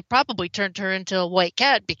 no, they probably turned her into a white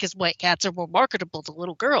cat because white cats are more marketable to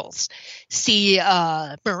little girls. See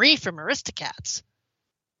Marie from Aristocats.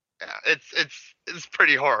 Yeah, it's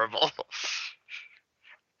pretty horrible.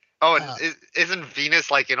 Oh, and isn't Venus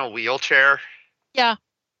like in a wheelchair? Yeah.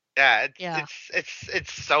 Yeah,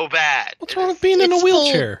 it's so bad. What's wrong with being in a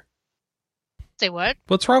wheelchair? Say what?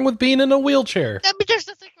 What's wrong with being in a wheelchair? I mean, there's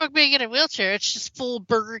nothing wrong with being in a wheelchair. It's just full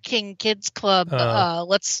Burger King Kids Club.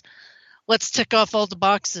 Let's tick off all the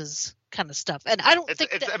boxes kind of stuff. And I don't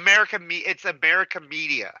think it's America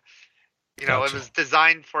media. You know, It was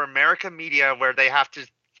designed for America media where they have to,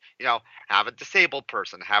 have a disabled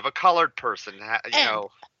person, have a colored person,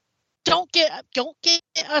 Don't get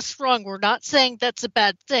us wrong. We're not saying that's a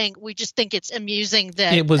bad thing. We just think it's amusing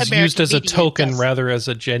that it was American used as a token does. rather as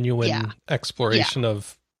a genuine exploration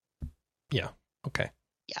of. Yeah. Okay.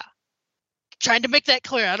 Yeah. Trying to make that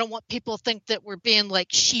clear. I don't want people to think that we're being like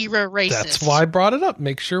She-Ra racist. That's why I brought it up.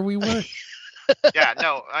 Make sure we were. Yeah.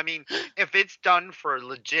 No. I mean, if it's done for a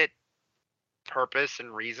legit purpose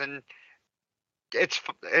and reason,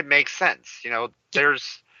 it makes sense.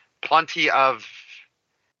 There's plenty of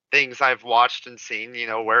things I've watched and seen,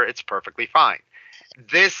 where it's perfectly fine.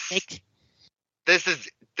 This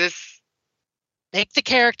make the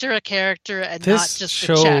character a character and this not just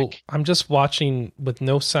show, a check. I'm just watching with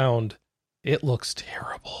no sound. It looks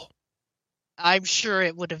terrible. I'm sure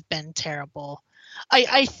it would have been terrible.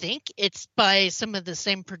 I think it's by some of the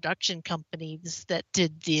same production companies that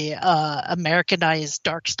did the Americanized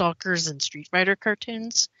Darkstalkers and Street Fighter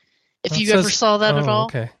cartoons. If you ever saw that at all.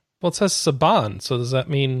 Okay. Well, it says Saban, so does that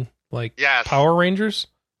mean yes. Power Rangers?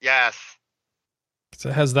 Yes. So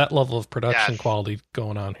it has that level of production quality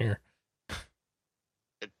going on here.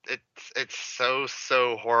 It's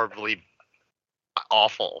so horribly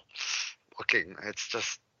awful looking. It's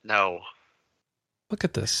just no. Look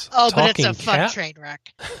at this. Oh, but it's a fun cat? train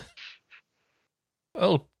wreck.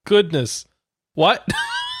 Oh goodness! What?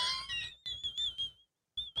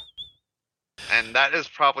 And that is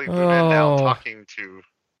probably Luna now talking to.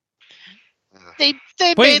 They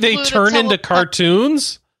turn into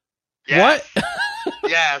cartoons? Yes. What?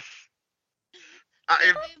 Yes. They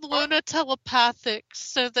made Luna telepathic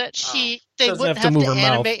so that they wouldn't have to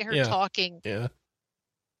animate her talking. Yeah.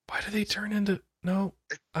 Why do they turn into? No,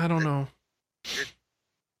 I don't know.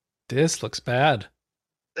 This looks bad.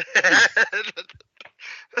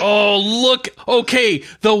 Oh, look. Okay,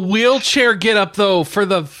 the wheelchair get up though for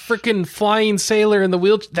the freaking flying sailor in the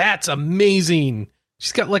wheelchair. That's amazing.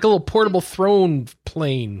 She's got like a little portable throne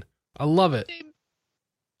plane. I love it.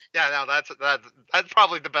 Yeah, no, that's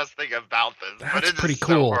probably the best thing about this. That's but it pretty is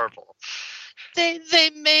cool. So horrible. They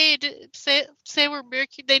made Sailor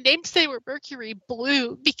Mercury. They named Sailor Mercury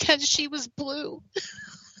blue because she was blue.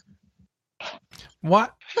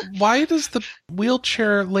 What? Why does the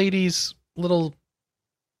wheelchair lady's little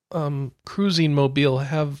cruising mobile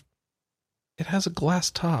have? It has a glass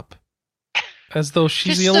top, as though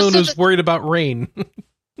she's the only one who's worried about rain.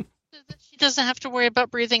 She doesn't have to worry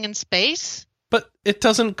about breathing in space. But it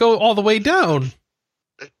doesn't go all the way down.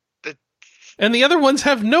 And the other ones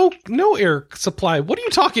have no air supply. What are you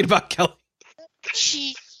talking about, Kelly?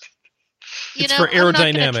 It's for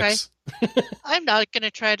aerodynamics. I'm not going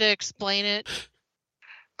to try to explain it.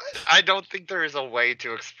 I don't think there is a way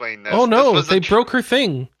to explain this. Oh no, they broke her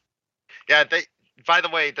thing. Yeah, by the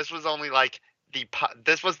way, this was only like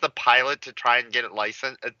this was the pilot to try and get it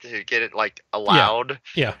licensed, to get it allowed.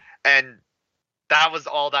 Yeah. And that was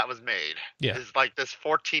all that was made. Yeah. It's like this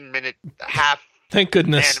 14-minute half. Thank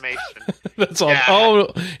goodness. Animation. That's all. Yeah.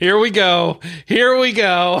 Oh, here we go.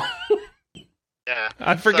 Yeah.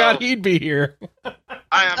 I forgot he'd be here.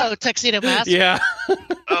 Tuxedo Mask? Yeah.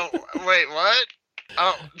 Oh, wait, what?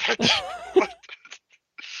 Oh.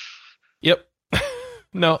 Yep.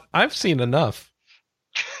 No, I've seen enough.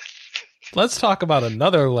 Let's talk about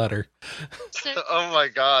another letter. Oh my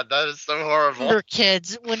god, that is so horrible. For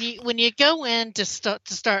kids, when you go in to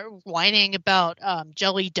start whining about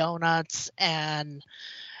jelly donuts and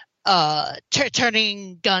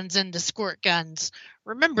turning guns into squirt guns,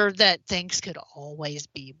 remember that things could always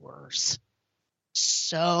be worse.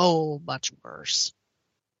 So much worse.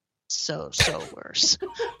 So worse.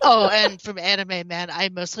 Oh, and from Anime Man, I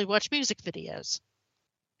mostly watch music videos.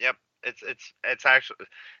 Yep. It's actually,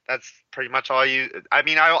 that's pretty much all I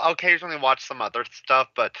mean, I'll occasionally watch some other stuff,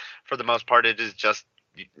 but for the most part, it is just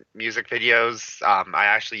music videos. I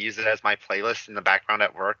actually use it as my playlist in the background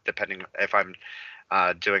at work, depending if I'm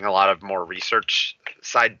doing a lot of more research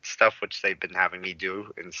side stuff, which they've been having me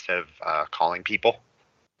do instead of calling people.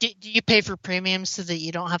 Do you pay for premium so that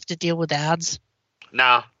you don't have to deal with ads?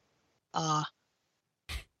 No.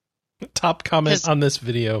 Top comment on this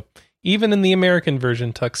video. Even in the American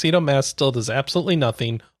version, Tuxedo Mask still does absolutely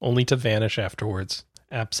nothing, only to vanish afterwards.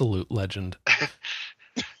 Absolute legend.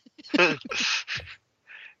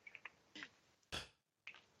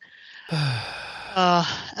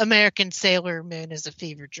 American Sailor Moon is a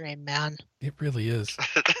fever dream, man. It really is.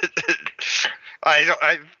 I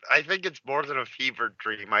think it's more than a fever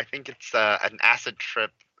dream. I think it's an acid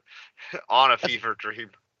trip on a fever dream.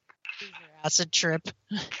 Fever acid trip.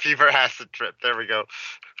 Fever acid trip. There we go.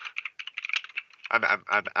 I'm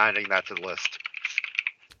adding that to the list.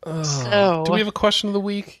 So, do we have a question of the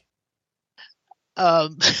week? I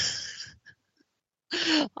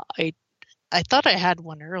thought I had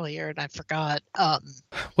one earlier and I forgot.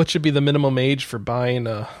 What should be the minimum age for buying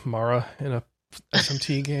a Mara in a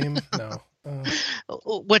SMT game? No.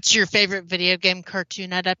 What's your favorite video game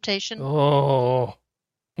cartoon adaptation? Oh,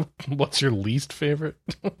 what's your least favorite?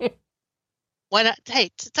 Why not?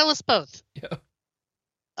 Hey, tell us both. Yeah.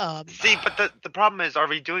 See, but the problem is, are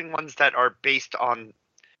we doing ones that are based on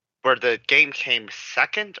where the game came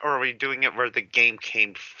second, or are we doing it where the game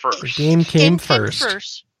came first? The game came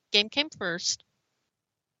first. Game came first.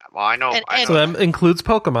 Well, I know. So that includes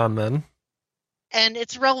Pokemon then. And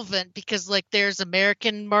it's relevant because, like, there's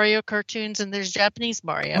American Mario cartoons and there's Japanese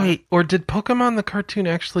Mario. Wait, or did Pokemon the cartoon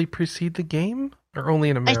actually precede the game, or only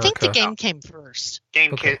in America? I think the game came first.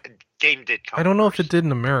 Game did come. I don't know first. if it did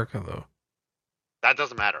in America though. That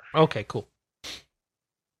doesn't matter. Okay, cool.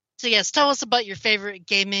 So yes, tell us about your favorite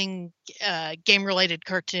game-related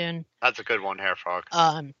cartoon. That's a good one, Hair Frog.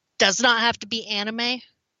 Does not have to be anime.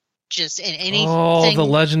 Just in anything. Oh, the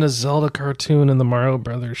Legend of Zelda cartoon and the Mario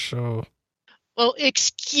Brothers show. Well,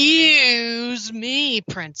 excuse me,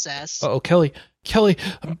 princess. Oh, Kelly.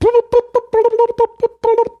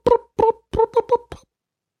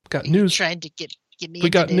 Got news. Trying to get me.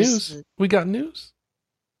 We got news. We got news.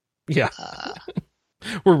 Yeah.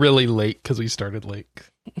 We're really late because we started late.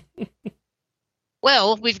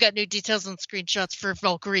 Well, we've got new details and screenshots for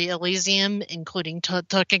Valkyrie Elysium, including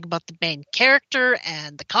talking about the main character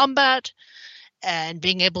and the combat, and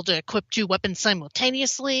being able to equip 2 weapons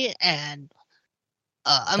simultaneously, and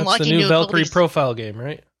unlocking That's the new Valkyrie profile game,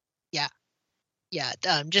 right? Yeah. Yeah,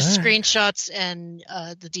 just screenshots and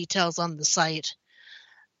the details on the site.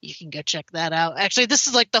 You can go check that out. Actually, this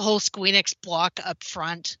is like the whole Squeenix block up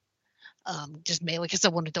front. Just mainly because I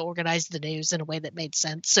wanted to organize the news in a way that made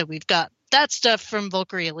sense. So we've got that stuff from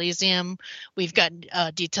Valkyrie Elysium. We've got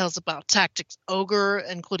details about Tactics Ogre,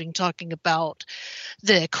 including talking about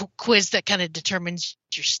the quiz that kind of determines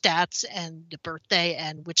your stats and the birthday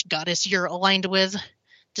and which goddess you're aligned with.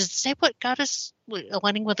 Does it say what goddess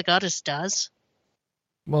aligning with a goddess does?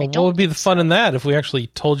 Well, what would be the fun in that if we actually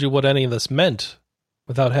told you what any of this meant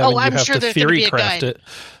without having you have to theory craft it?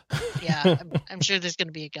 Yeah, I'm sure there's going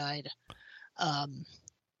to be a guide.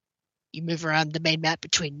 You move around the main map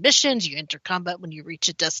between missions. You enter combat when you reach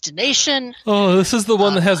a destination. Oh, this is the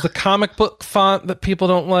one that has the comic book font that people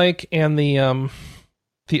don't like, and the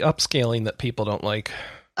upscaling that people don't like.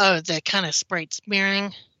 Oh, the kind of sprite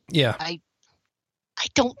smearing. Yeah, I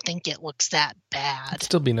don't think it looks that bad. It'd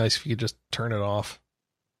still be nice if you could just turn it off.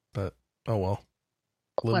 But oh well,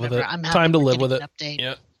 live Whatever. with it. I'm Time to live with it.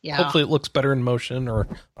 Update. Yeah. Hopefully, it looks better in motion or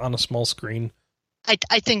on a small screen.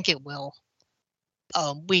 I think it will.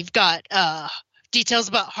 We've got details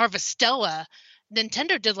about Harvestella.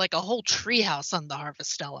 Nintendo did like a whole treehouse on the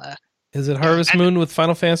Harvestella. Is it Harvest Moon with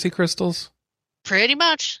Final Fantasy crystals? Pretty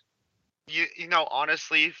much. You know,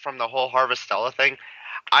 honestly, from the whole Harvestella thing,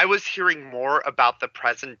 I was hearing more about the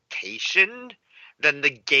presentation than the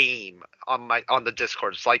game on the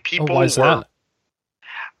Discord. It's like people why is that?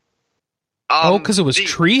 Because it was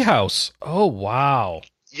Treehouse. Oh, wow.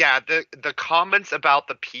 Yeah, the comments about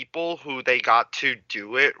the people who they got to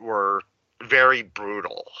do it were very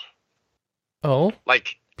brutal. Oh?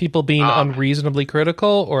 Like people being unreasonably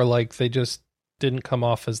critical, or like they just didn't come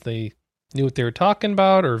off as they knew what they were talking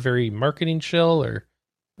about, or very marketing chill, or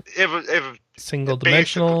it was single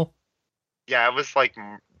dimensional? Yeah, it was like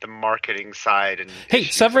the marketing side. And hey,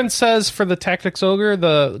 Severance says for the Tactics Ogre,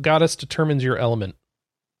 the goddess determines your element.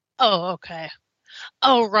 Oh, okay.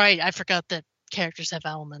 Oh, right. I forgot that characters have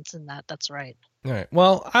elements in that. That's right. All right.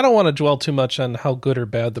 Well, I don't want to dwell too much on how good or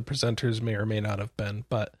bad the presenters may or may not have been,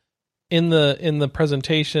 but in the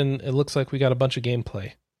presentation, it looks like we got a bunch of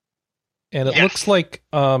gameplay, and it looks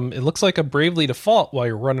like a Bravely Default while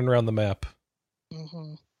you're running around the map.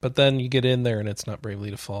 Mm-hmm. But then you get in there, and it's not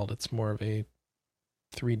Bravely Default. It's more of a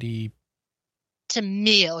 3D. To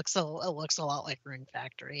me, it looks a lot like Rune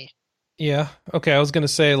Factory. Yeah. Okay. I was going to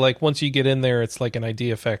say, like, once you get in there, it's like an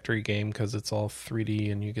Idea Factory game because it's all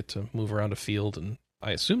 3D and you get to move around a field and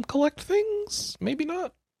I assume collect things. Maybe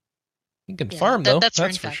not. You can farm though. That's for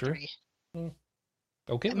Factory. Sure.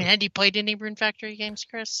 Okay. I mean, had you played any Rune Factory games,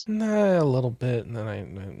 Chris? Nah, a little bit, and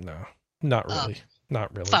then no, not really.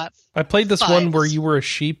 Not really. I played this one where you were a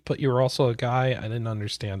sheep, but you were also a guy. I didn't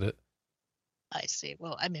understand it. I see.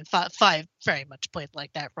 Well, I mean, 5 very much played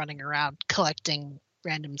like that, running around collecting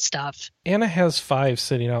random stuff. Anna has 5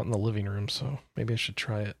 sitting out in the living room, so maybe I should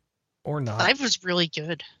try it. Or not. 5 was really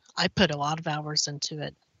good. I put a lot of hours into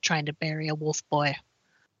it, trying to bury a wolf boy.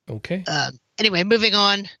 Okay. Anyway, moving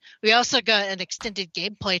on. We also got an extended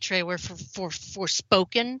gameplay trailer for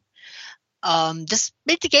Forspoken. This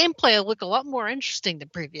made the gameplay look a lot more interesting than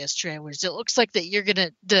previous trailers. It looks like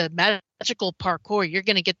that the magical parkour, you're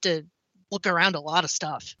gonna get to look around a lot of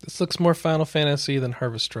stuff. This looks more Final Fantasy than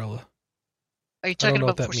Harvestrella. Are you talking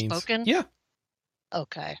about Forspoken? Yeah.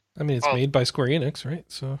 Okay. I mean, it's made by Square Enix, right?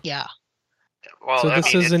 So yeah. Well, so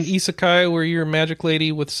this is an isekai where you're a magic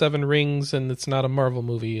lady with 7 rings, and it's not a Marvel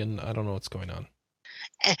movie, and I don't know what's going on.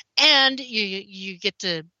 And you get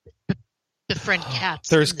to befriend cats.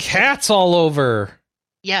 There's cats all over.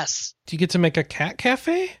 Yes. Do you get to make a cat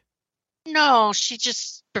cafe? No, she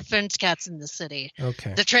just befriends cats in the city.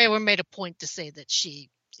 Okay. The trailer made a point to say that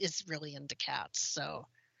she is really into cats, so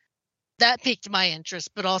that piqued my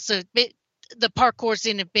interest. But also, the parkour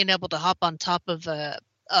scene of being able to hop on top of a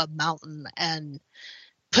mountain and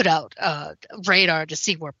put out radar to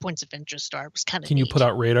see where points of interest are was kind of. Can you put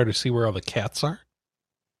out radar to see where all the cats are?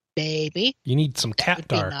 Maybe. You need some cat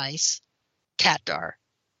dar. Nice. Cat dar.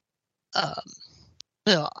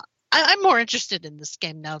 So I'm more interested in this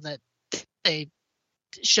game now that they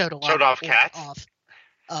showed off cats.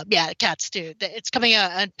 Yeah, cats too. It's coming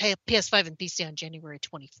out on PS5 and PC on January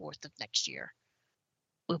 24th of next year.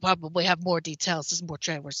 We'll probably have more details as more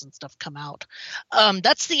trailers and stuff come out.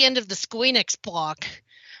 That's the end of the Square Enix block.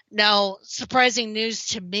 Now, surprising news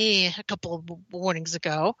to me a couple of mornings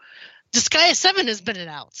ago, Disgaea 7 has been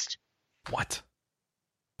announced. What?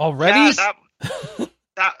 Already?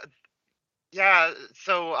 Yeah,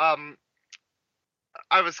 so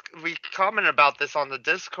we commented about this on the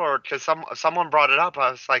Discord because someone brought it up.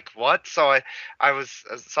 I was like, "What?" So I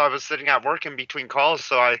was sitting at work in between calls,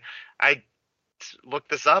 so I looked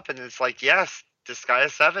this up, and it's like, yes, Disgaea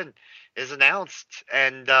 7 is announced,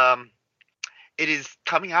 and it is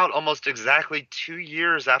coming out almost exactly 2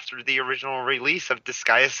 years after the original release of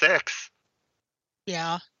Disgaea 6.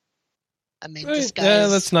 Yeah. I mean,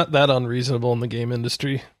 that's not that unreasonable in the game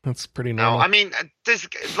industry. That's pretty normal. No, I mean,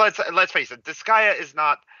 let's face it. Disgaea is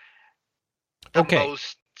not the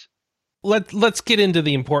most. Let's get into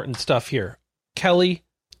the important stuff here. Kelly,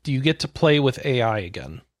 do you get to play with AI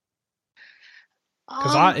again?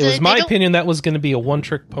 Because it was my opinion that was going to be a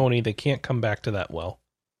one-trick pony. They can't come back to that well.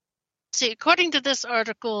 See, according to this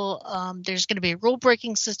article, there's going to be a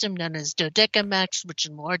rule-breaking system known as Dodecamech, which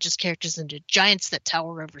enlarges characters into giants that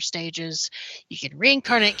tower over stages. You can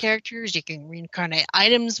reincarnate characters. You can reincarnate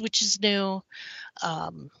items, which is new.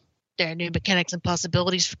 There are new mechanics and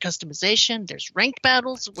possibilities for customization. There's ranked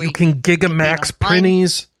battles. Where you can Gigamax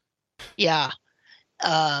Prinnies. Yeah.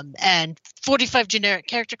 And 45 generic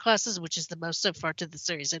character classes, which is the most so far to the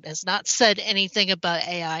series. It has not said anything about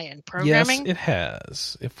AI and programming. Yes, it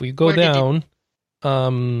has. If we go down,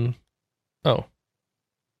 well,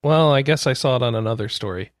 I guess I saw it on another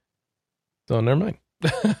story. So never mind.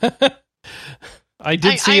 I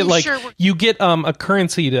did see it like you get a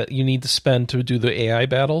currency that you need to spend to do the AI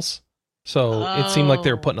battles. So it seemed like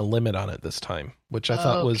they were putting a limit on it this time, which I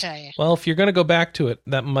thought was, well, if you're going to go back to it,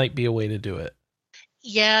 that might be a way to do it.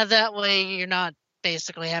 Yeah, that way you're not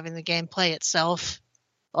basically having the gameplay itself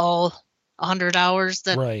all 100 hours.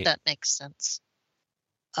 That makes sense.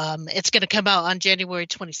 It's going to come out on January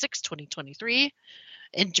 26, 2023.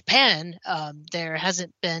 In Japan, there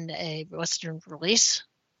hasn't been a Western release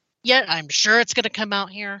yet. I'm sure it's going to come out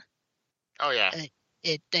here. Oh, yeah.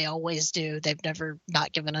 They always do. They've never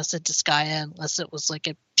not given us a Disgaea unless it was like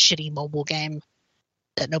a shitty mobile game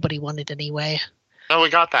that nobody wanted anyway. Oh, we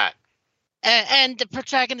got that. And the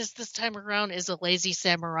protagonist this time around is a lazy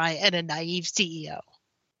samurai and a naive CEO.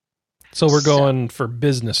 So we're going for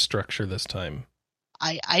business structure this time.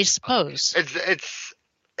 I suppose.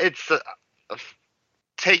 It's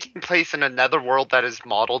taking place in another world that is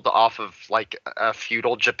modeled off of like a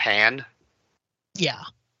feudal Japan. Yeah.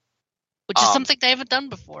 Which is something they haven't done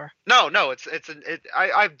before. No,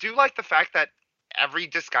 I do like the fact that every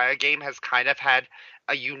Disgaea game has kind of had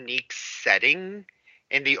a unique setting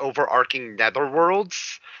in the overarching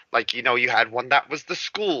netherworlds. Like, you had one that was the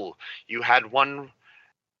school. You had one,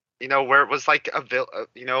 where it was like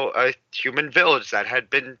a human village that had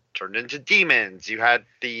been turned into demons. You had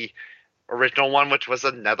the original one, which was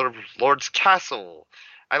a Netherlord's Castle.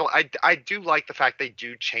 I do like the fact they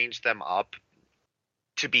do change them up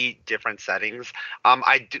to be different settings.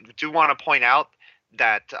 I do want to point out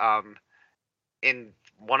that in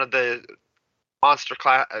one of the monster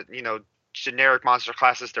class, generic monster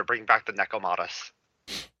classes, they're bringing back the Nekomatas.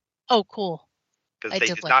 Oh, cool! Because they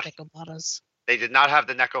did like Nekomatas. They did not have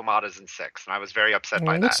the Nekomatas in 6, and I was very upset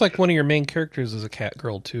by that. It looks like one of your main characters is a cat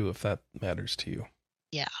girl too, if that matters to you.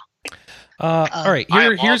 Yeah. All right.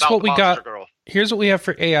 Here's what we got. Girl. Here's what we have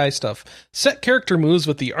for AI stuff. Set character moves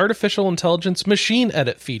with the Artificial Intelligence Machine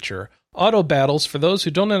Edit feature. Auto battles for those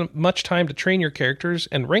who don't have much time to train your characters,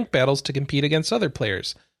 and rank battles to compete against other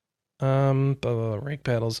players. Rank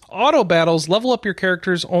battles. Auto battles level up your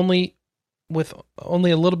characters with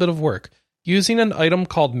only a little bit of work. Using an item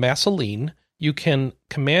called Masseline, you can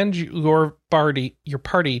command your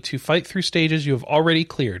party to fight through stages you have already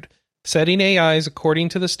cleared. Setting AIs according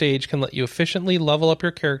to the stage can let you efficiently level up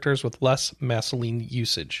your characters with less Masseline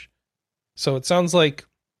usage. So it sounds like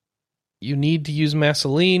you need to use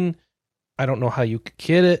Masseline. I don't know how you could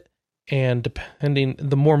get it. And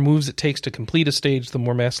the more moves it takes to complete a stage, the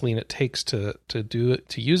more Masseline it takes to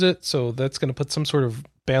use it. So that's going to put some sort of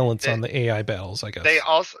balance on the AI battles, I guess.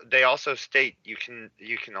 They also state you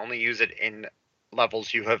can only use it in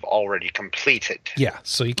levels you have already completed. Yeah,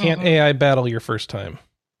 so you can't AI battle your first time.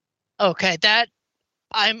 Okay,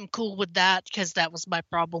 I'm cool with that because that was my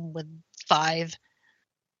problem with 5.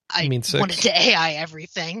 I mean 6? Wanted to AI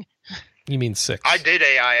everything. You mean 6? I did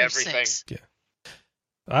AI everything. 6.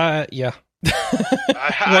 Yeah. Yeah.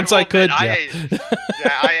 Once I could. I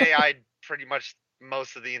AI'd pretty much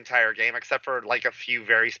most of the entire game, except for like a few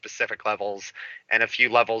very specific levels and a few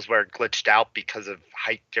levels where it glitched out because of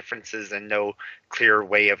height differences and no clear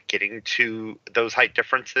way of getting to those height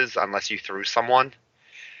differences unless you threw someone.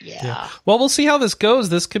 Yeah. Well, we'll see how this goes.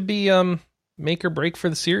 This could be make or break for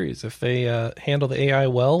the series. If they handle the AI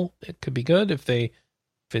well, it could be good. If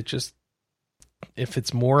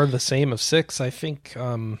it's more of the same of 6, I think they're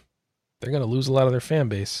going to lose a lot of their fan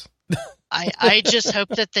base. I just hope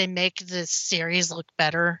that they make this series look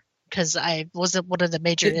better because I wasn't one of the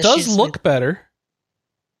major issues. It does look better.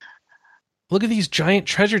 Look at these giant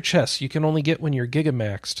treasure chests you can only get when you're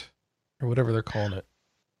Gigamaxed or whatever they're calling it.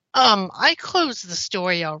 I closed the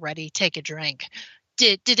story already. Take a drink.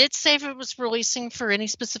 Did it say if it was releasing for any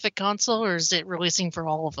specific console, or is it releasing for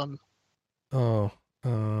all of them? Oh,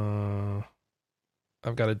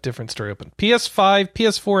 I've got a different story open. PS5,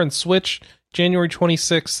 PS4, and Switch, January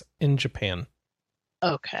 26th in Japan.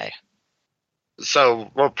 Okay.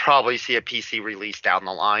 So we'll probably see a PC release down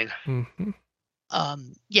the line. Mm-hmm.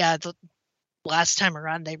 Yeah, the last time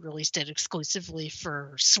around they released it exclusively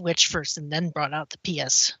for Switch first and then brought out the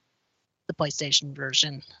PlayStation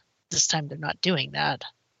version. This time they're not doing that.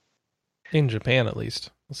 In Japan, at least.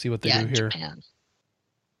 We'll see what they do here. Japan.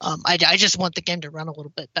 I just want the game to run a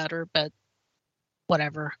little bit better, but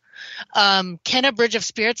whatever. Kena Bridge of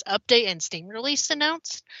Spirits update and Steam release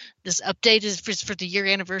announced. This update is for the year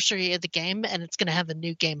anniversary of the game, and it's going to have a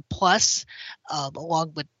new game plus,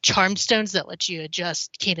 along with charm stones that let you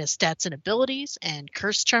adjust Kena's stats and abilities, and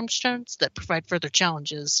curse charm stones that provide further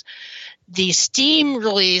challenges. The Steam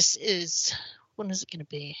release is, when is it going to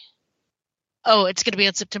be? Oh, it's going to be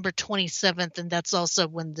on September 27th, and that's also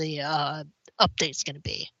when the update's going to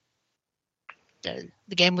be. The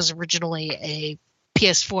game was originally a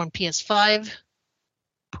PS4 and PS5.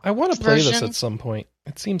 I want to play this at some point.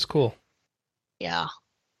 It seems cool. Yeah.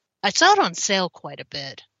 I saw it on sale quite a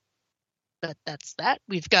bit. But that's that.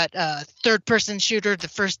 We've got third-person shooter The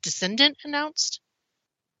First Descendant announced.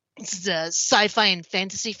 This is a sci-fi and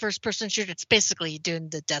fantasy first-person shooter. It's basically doing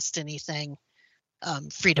the Destiny thing.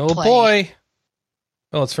 Free-to-play. Oh, boy.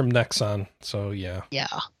 Oh, it's from Nexon, so yeah. Yeah.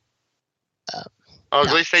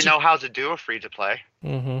 At least they know how to do a free-to-play.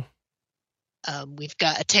 Mm-hmm. We've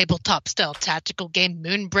got a tabletop-style tactical game,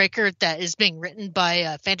 Moonbreaker, that is being written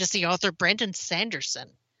by fantasy author Brandon Sanderson.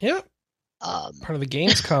 Yeah. Part of the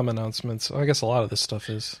Gamescom announcements. I guess a lot of this stuff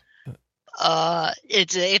is.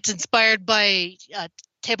 It's inspired by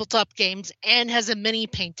tabletop games and has a mini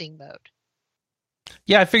painting mode.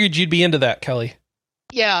 Yeah, I figured you'd be into that, Kelly.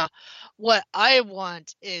 Yeah. What I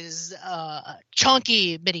want is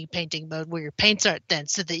chunky mini painting mode where your paints aren't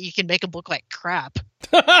dense so that you can make them look like crap.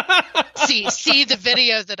 See the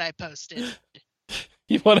video that I posted.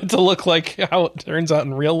 You want it to look like how it turns out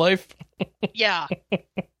in real life? Yeah.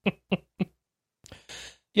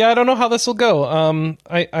 Yeah, I don't know how this will go.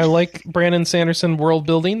 I like Brandon Sanderson world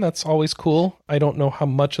building. That's always cool. I don't know how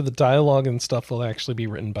much of the dialogue and stuff will actually be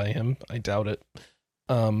written by him. I doubt it.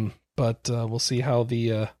 But we'll see how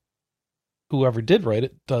the whoever did write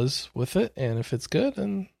it does with it. And if it's good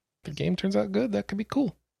and the game turns out good, that could be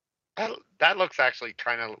cool. That looks actually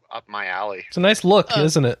kind of up my alley. It's a nice look,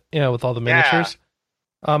 isn't it? Yeah, with all the miniatures.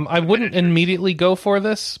 Yeah. I wouldn't immediately go for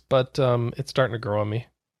this, but it's starting to grow on me.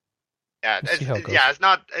 Yeah,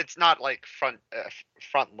 it's not like front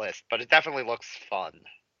list, but it definitely looks fun.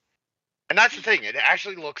 And that's the thing; it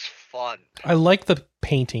actually looks fun. I like the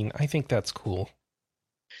painting. I think that's cool.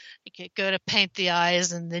 You could go to paint the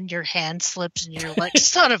eyes, and then your hand slips, and you're like,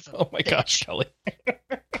 "Son of a!" Oh my gosh, Kelly!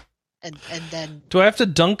 and then do I have to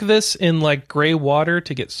dunk this in like gray water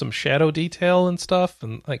to get some shadow detail and stuff?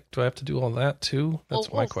 And like, do I have to do all that too?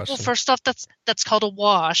 That's my question. Well, first off, that's called a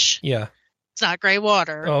wash. Yeah, it's not gray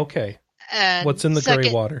water. Oh, okay. And what's in the gray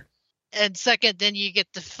water? And second, then you get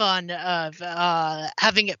the fun of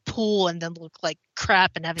having it pool and then look like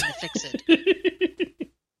crap and having to fix it.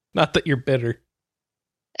 Not that you're bitter.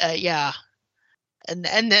 Yeah. And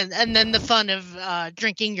then the fun of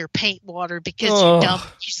drinking your paint water because you don't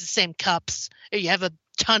use the same cups. Or you have a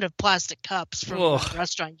ton of plastic cups from the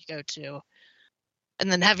restaurant you go to.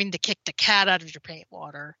 And then having to kick the cat out of your paint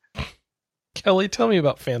water. Kelly, tell me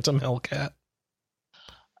about Phantom Hellcat.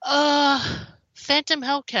 Phantom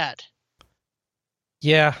Hellcat.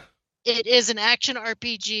 Yeah. It is an action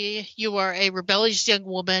RPG. You are a rebellious young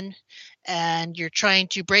woman, and you're trying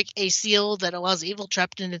to break a seal that allows evil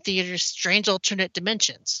trapped in the theater's strange alternate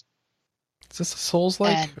dimensions. Is this a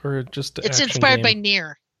Souls-like or just an it's action inspired game? by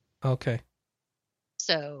Nier. Okay.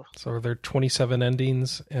 So are there 27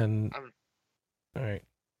 endings and all right.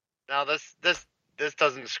 Now this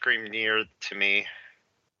doesn't scream Nier to me.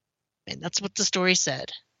 And that's what the story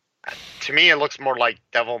said. To me, it looks more like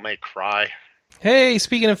Devil May Cry. Hey,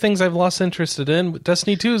 speaking of things I've lost interest in,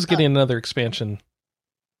 Destiny 2 is getting another expansion.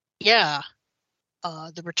 Yeah.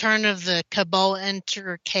 The return of the Cabal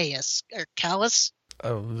Enter Chaos, or Callus?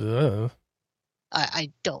 I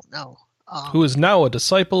don't know. Who is now a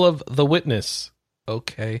disciple of the Witness.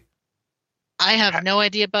 Okay. I have no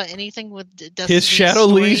idea about anything with Destiny. His Shadow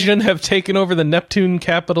Legion have taken over the Neptune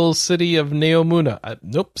capital city of Neomuna.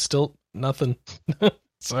 Nope, still nothing.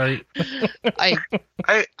 Sorry.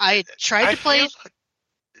 I tried to play.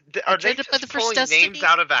 Are they just pulling names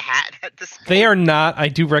out of a hat at this point? They are not. I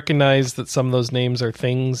do recognize that some of those names are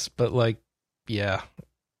things, but yeah.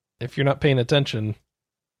 If you're not paying attention.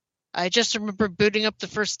 I just remember booting up the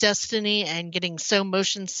first Destiny and getting so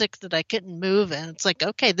motion sick that I couldn't move, and it's like,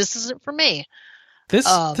 okay, this isn't for me.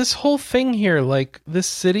 This whole thing here, this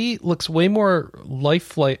city looks way more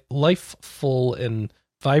lifeful and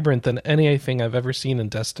vibrant than anything I've ever seen in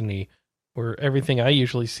Destiny, where everything I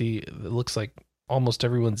usually see, it looks like almost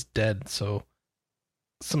everyone's dead. So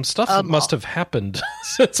some stuff must have happened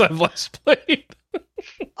since I've last played.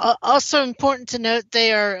 Also important to note,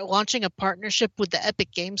 they are launching a partnership with the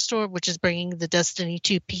Epic Game Store, which is bringing the Destiny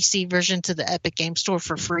 2 PC version to the Epic Game Store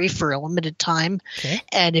for free for a limited time. Okay.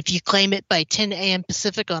 And if you claim it by 10 a.m.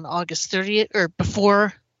 Pacific on August 30th, or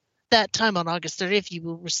before that time on August 30th, you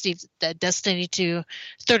will receive the Destiny 2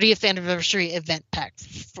 30th anniversary event pack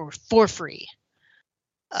for free.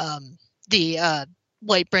 The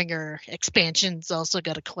Lightbringer expansion's also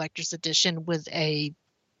got a collector's edition with a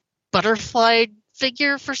butterfly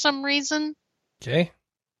figure for some reason. Okay.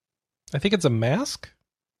 I think it's a mask.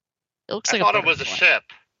 It looks I like thought it was a ship.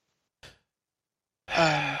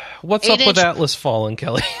 What's up with Atlas Fallen,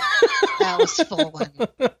 Kelly? Atlas Fallen.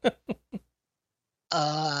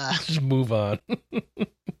 Just move on.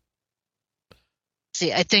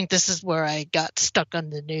 See, I think this is where I got stuck on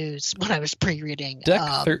the news when I was pre-reading. Deck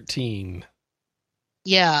 13.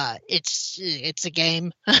 Yeah, it's a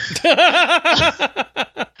game.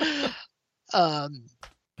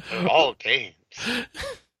 All games.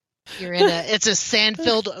 It's a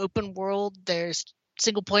sand-filled open world. There's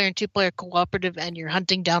single player and 2-player cooperative, and you're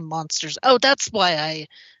hunting down monsters. Oh, that's why I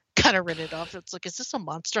kind of read it off. It's like, is this a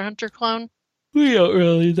Monster Hunter clone? We don't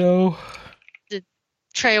really know. The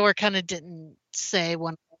trailer kind of didn't say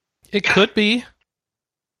one. It could be.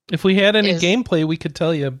 If we had any gameplay, we could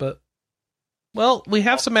tell you, but well, we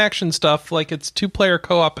have some action stuff, like it's 2-player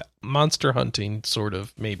co-op monster hunting, sort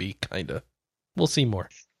of, maybe, kind of. We'll see more.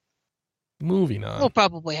 Moving on. We'll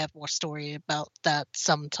probably have more story about that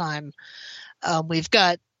sometime. We've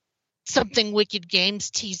got Something Wicked Games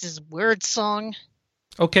teases Word Song.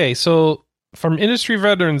 Okay, so from industry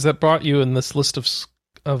veterans that brought you in this list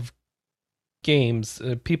of games,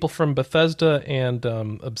 people from Bethesda and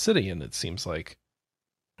Obsidian, it seems like.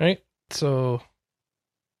 Right? So,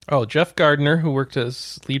 Jeff Gardner, who worked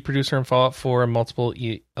as lead producer on Fallout 4 and multiple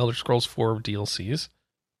Elder Scrolls 4 DLCs.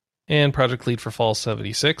 and project lead for Fallout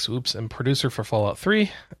 76, and producer for Fallout 3.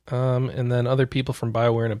 And then other people from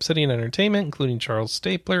BioWare and Obsidian Entertainment, including Charles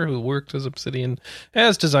Stapler, who worked as Obsidian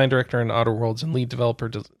as design director on Outer Worlds and lead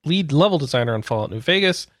level designer on Fallout New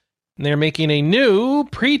Vegas. And they're making a new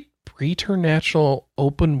preternatural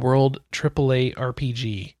open world AAA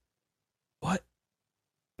RPG. What?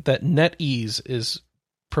 That NetEase is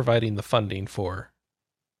providing the funding for.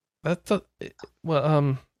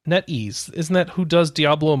 NetEase, isn't that who does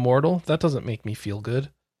Diablo Immortal? That doesn't make me feel good.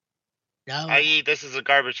 No. I.e., this is a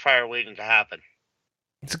garbage fire waiting to happen.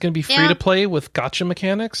 It's going to be free to play with gacha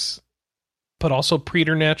mechanics, but also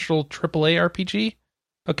preternatural AAA RPG?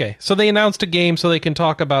 Okay, so they announced a game so they can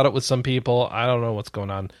talk about it with some people. I don't know what's going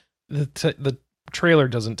on. The trailer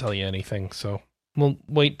doesn't tell you anything, so we'll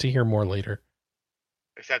wait to hear more later.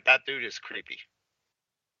 Except that dude is creepy.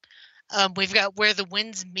 We've got Where the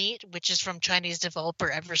Winds Meet, which is from Chinese developer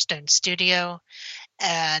Everstone Studio.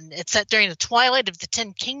 And it's set during the twilight of the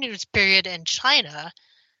Ten Kingdoms period in China.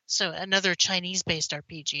 So another Chinese-based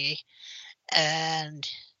RPG. And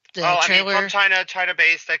the trailer... from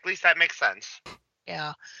China-based, at least that makes sense.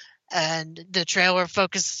 Yeah. And the trailer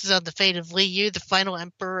focuses on the fate of Li Yu, the final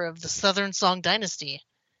emperor of the Southern Song Dynasty.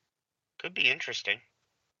 Could be interesting.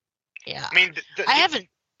 Yeah. I mean...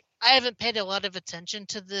 I haven't paid a lot of attention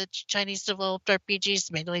to the Chinese developed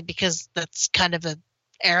RPGs, mainly because that's kind of an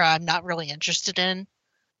era I'm not really interested in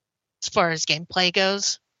as far as gameplay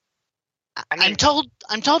goes. I'm told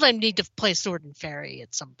I need to play Sword and Fairy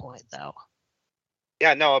at some point, though.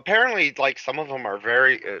 Yeah, no, apparently, like, some of them are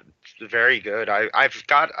very, very good. I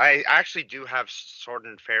actually do have Sword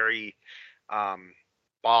and Fairy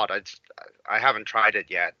bought. I haven't tried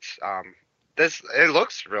it yet. It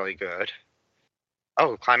looks really good.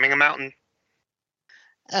 Oh, climbing a mountain.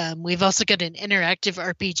 We've also got an interactive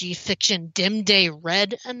RPG fiction Dim Day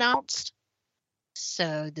Red announced.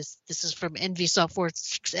 So this is from Envy Software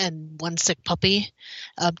and One Sick Puppy.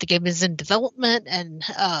 The game is in development, and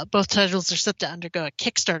both titles are set to undergo a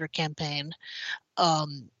Kickstarter campaign.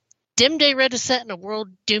 Dim Day Red is set in a world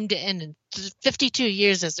doomed to end in 52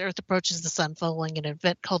 years as Earth approaches the sun following an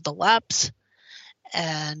event called the Lapse.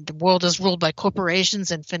 And the world is ruled by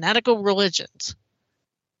corporations and fanatical religions.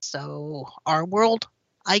 So, our world,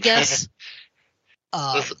 I guess.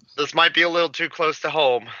 This might be a little too close to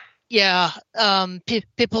home. Yeah.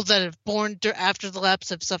 People that have born after the lapse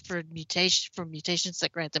have suffered mutations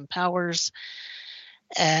that grant them powers.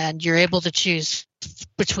 And you're able to choose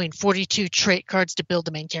between 42 trait cards to build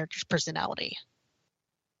the main character's personality.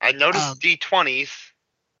 I noticed D20s.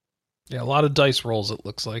 Yeah, a lot of dice rolls, it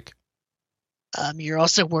looks like. You're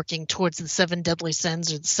also working towards the 7 deadly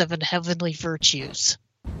sins or the 7 heavenly virtues.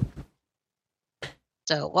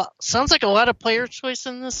 So, well, sounds like a lot of player choice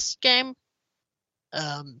in this game.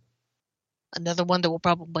 Another one that we'll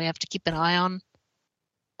probably have to keep an eye on.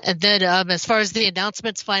 And then, as far as the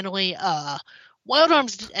announcements, finally, Wild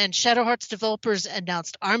Arms and Shadow Hearts developers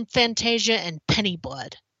announced Armed Fantasia and Penny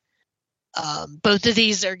Blood. Both of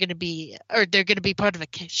these they're going to be part of a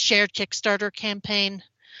shared Kickstarter campaign.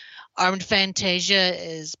 Armed Fantasia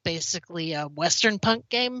is basically a Western punk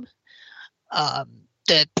game.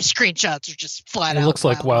 The screenshots are just flat out. It looks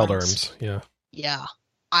like Wild Arms. Yeah. Yeah.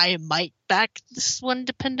 I might back this one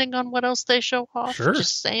depending on what else they show off. Sure.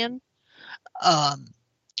 Just saying. I'm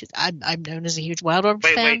known as a huge Wild Arms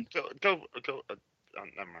fan. Go.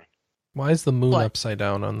 Never mind. Why is the moon upside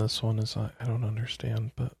down on this one? I don't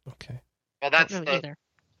understand, but okay. Well,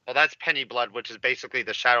 that's Penny Blood, which is basically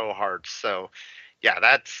the Shadow Hearts. So, yeah,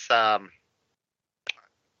 that's that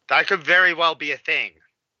could very well be a thing.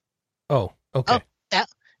 Oh, okay. Oh,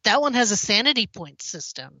 that one has a sanity point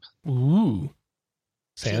system. Ooh.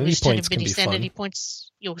 Sanity points can be sanity fun.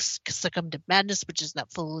 Points, you'll succumb to madness, which is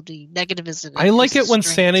not fully negative. I like it when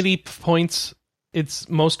sanity points, it's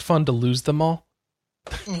most fun to lose them all.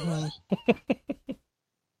 Mm-hmm.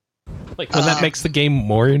 Like when that makes the game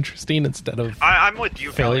more interesting instead of I'm with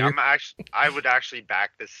you, failure. Kelly. I would actually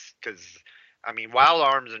back this because, I mean, Wild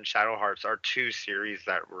Arms and Shadow Hearts are two series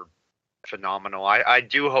that were phenomenal. I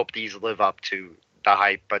do hope these live up to the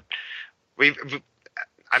hype, but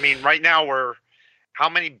right now how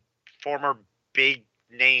many former big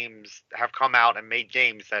names have come out and made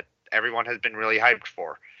games that everyone has been really hyped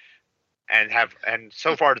for, and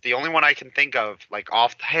so far the only one I can think of, like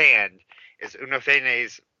offhand, is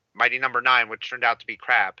Unofene's Mighty Number 9, which turned out to be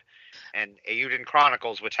crap, and Eiyuden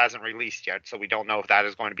Chronicles, which hasn't released yet, so we don't know if that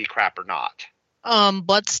is going to be crap or not.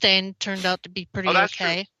 Bloodstained turned out to be pretty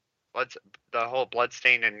okay. True. The whole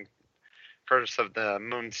Bloodstain and Curse of the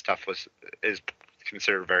Moon stuff is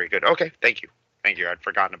considered very good. Okay, thank you. I'd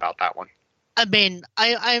forgotten about that one. I mean,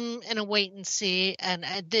 I'm in a wait and see, and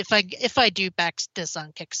if I do back this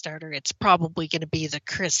on Kickstarter, it's probably going to be the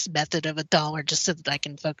Chris method of $1, just so that I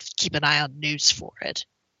can keep an eye on news for it.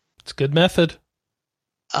 It's a good method.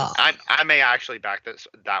 I may actually back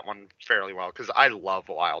that one fairly well because I love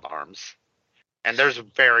Wild Arms, and there's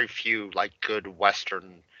very few like good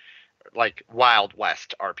Western, like Wild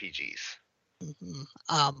West RPGs.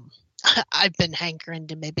 Mm-hmm. I've been hankering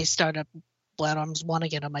to maybe start up Wild Arms 1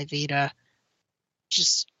 again on my Vita.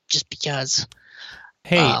 Just because.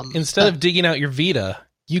 Hey, instead of digging out your Vita,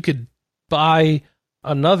 you could buy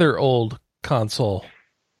another old console.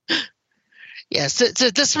 Yeah, so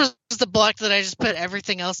this was the block that I just put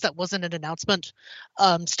everything else that wasn't an announcement.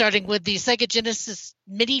 Starting with the Sega Genesis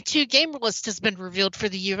Mini 2 game list has been revealed for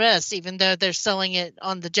the US, even though they're selling it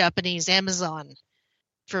on the Japanese Amazon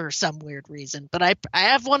for some weird reason. But I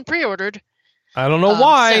have one pre-ordered. I don't know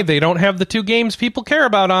why. So, they don't have the 2 games people care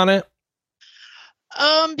about on it.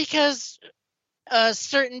 Because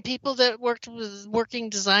certain people that worked with Working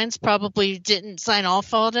Designs probably didn't sign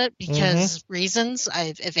off on it because reasons.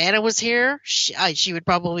 If Anna was here, she would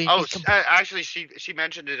probably. Oh, actually, she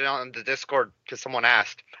mentioned it on the Discord because someone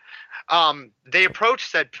asked. They approached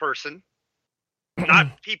said person,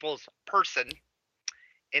 not people's person,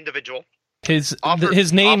 individual.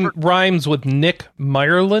 His name rhymes with Nick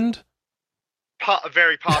Meyerland.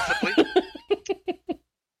 Very possibly.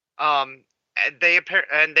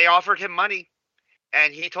 And they offered him money,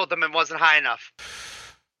 and he told them it wasn't high enough.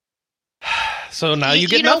 So now you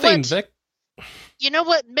get nothing, Vic. You know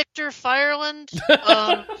what, Mictor Fireland?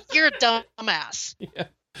 You're a dumbass. Yeah.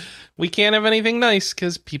 We can't have anything nice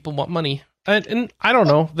because people want money. And I don't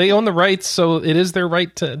know. They own the rights, so it is their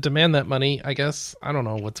right to demand that money, I guess. I don't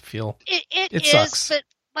know what to feel. It sucks. Is, but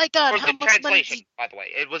my God, for how the much translation, money? by the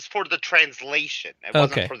way. It was for the translation. It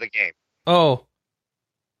wasn't for the game. Oh.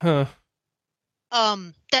 Huh.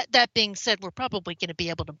 That being said, we're probably going to be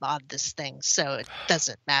able to mod this thing, so it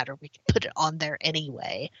doesn't matter. We can put it on there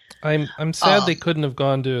anyway. I'm sad they couldn't have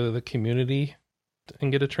gone to the community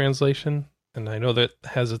and get a translation, and I know that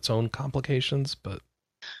has its own complications, but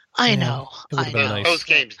I know. Nice. Those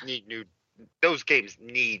games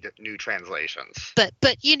need new translations. But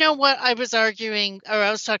you know what? I was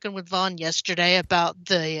talking with Vaughn yesterday about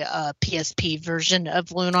the PSP version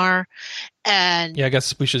of Lunar, and yeah, I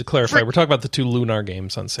guess we should clarify. We're talking about the 2 Lunar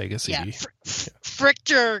games on Sega CD. Yeah,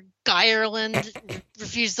 Frichter Geierland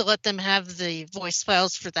refused to let them have the voice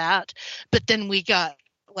files for that, but then we got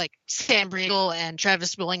like Sam Riegel and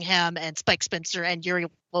Travis Willingham and Spike Spencer and Yuri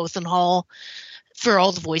Lothenhall for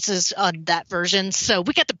all the voices on that version, so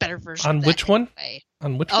we got the better version. On which one?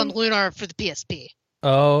 On which one? On Lunar for the PSP.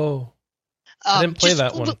 Oh, I didn't play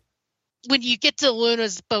that one. When you get to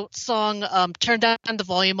Luna's boat song, turn down the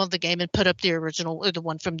volume of the game and put up the original, or the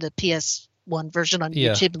one from the PS1 version on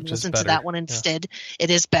YouTube and listen to that one instead. Yeah.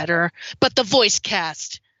 It is better, but the voice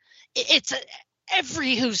cast, it's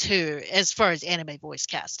every who's who as far as anime voice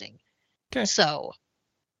casting. Okay. So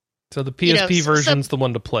the PSP version's the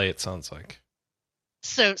one to play, it sounds like.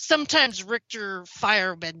 So sometimes Richter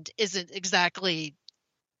Fireman isn't exactly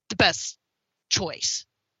the best choice.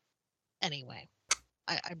 Anyway,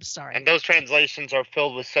 I'm sorry. And those translations are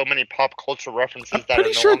filled with so many pop culture references that are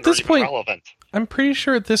no longer even relevant. I'm pretty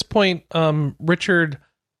sure at this point, Richard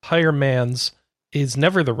Hiremans is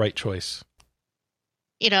never the right choice.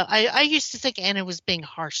 You know, I used to think Anna was being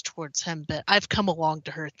harsh towards him, but I've come along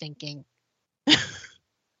to her thinking.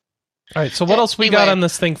 All right, so what else we got on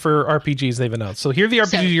this thing for RPGs they've announced? So here are the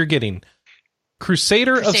RPGs you're getting.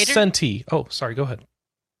 Crusader of Senti. Oh, sorry, go ahead.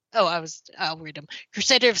 Oh, I'll read them.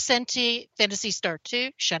 Crusader of Senti, Phantasy Star 2,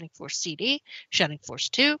 Shining Force CD, Shining Force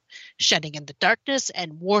 2, Shining in the Darkness,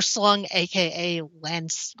 and Warsong, a.k.a.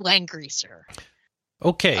 Landgreaser.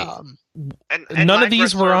 Okay. And none of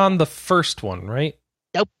these were on the first one, right?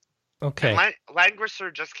 Nope. Okay.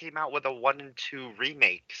 Landgreaser just came out with a 1 and 2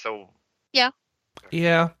 remake, so... Yeah.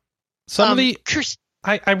 Yeah. Some of the...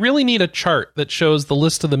 I really need a chart that shows the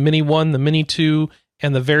list of the Mini 1, the Mini 2,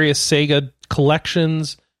 and the various Sega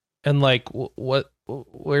collections, and like,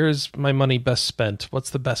 where's my money best spent? What's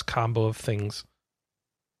the best combo of things?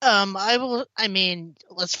 I mean,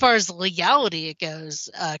 as far as legality it goes,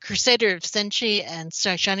 Crusader of Senshi and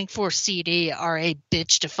Shining Force CD are a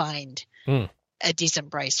bitch to find a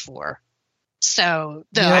decent price for. So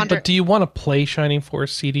but do you want to play Shining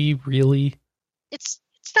Force CD really? It's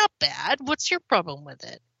not bad. What's your problem with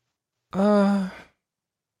it? Oh,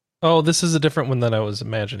 this is a different one than I was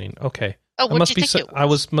imagining. Okay. Oh, what do you think it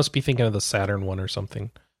was? I must be thinking of the Saturn one or something.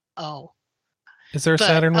 Oh. Is there a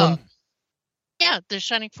Saturn one? Yeah, there's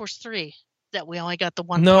Shining Force 3. that we only got the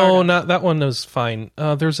one. No, not that one was fine.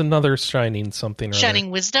 There's another Shining something.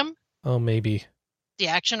 Shining Wisdom. Oh, maybe the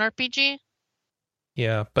action RPG.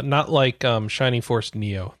 Yeah, but not like Shining Force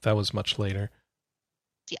Neo. That was much later.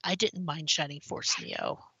 See, I didn't mind Shining Force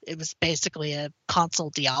Neo. It was basically a console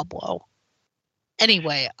Diablo.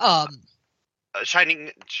 Anyway,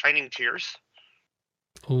 Shining Tears.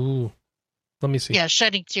 Ooh, let me see. Yeah,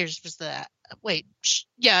 Shining Tears was the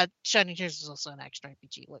Shining Tears was also an action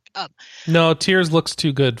RPG. Look, no, Tears looks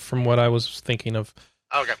too good from what I was thinking of.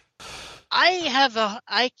 Okay.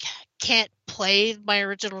 I can't play my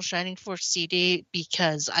original Shining Force CD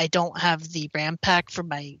because I don't have the RAM pack for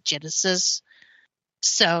my Genesis.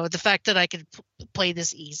 So the fact that I could play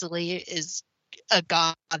this easily is a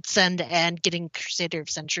godsend, and getting Crusader of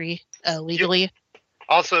Century legally.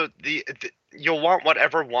 Also, you'll want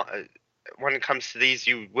whatever one when it comes to these.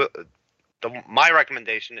 You will. My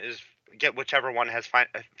recommendation is get whichever one has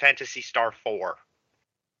Phantasy Star 4.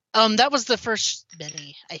 That was the first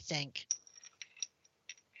mini, I think.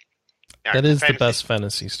 Yeah, that is the best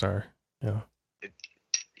Phantasy Star. Yeah.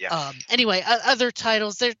 Yeah. Anyway, other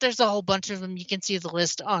titles. There's a whole bunch of them. You can see the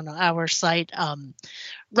list on our site.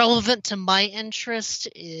 Relevant to my interest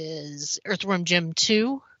is Earthworm Jim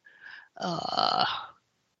 2,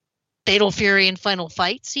 Fatal Fury and Final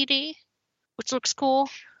Fight CD, which looks cool.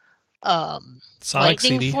 Sonic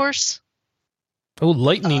Lightning CD. Force. Oh,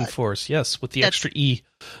 Lightning Force, yes, with the extra E.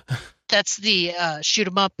 That's the shoot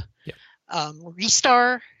 'em up. Yeah.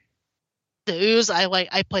 Restar. The Ooze,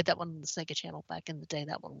 I played that one on the Sega Channel back in the day.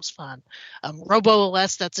 That one was fun. Robo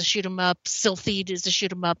OS, that's a shoot 'em up. Sylphid is a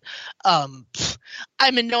shoot 'em up. I'm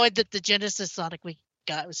annoyed that the Genesis Sonic we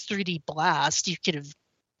got was 3D Blast. You could have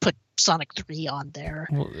put Sonic 3 on there.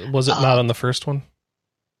 Was it not on the first one?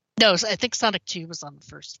 No, I think Sonic 2 was on the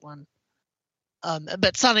first one.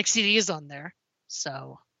 But Sonic CD is on there,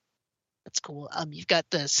 so that's cool. You've got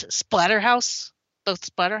this Splatterhouse, both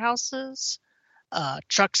Splatterhouses.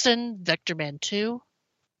 Truxin, Vector Man 2,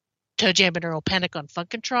 Toe Jam and Earl Panic on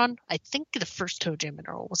Funkatron. I think the first Toe Jam and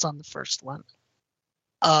Earl was on the first one.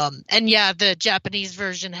 And yeah, the Japanese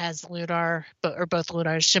version has Lunar, both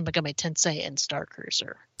Lunar, Shin Megami Tensei, and Star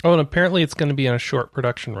Cruiser. Oh, and apparently it's going to be on a short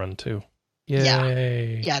production run too.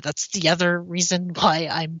 Yay! Yeah, that's the other reason why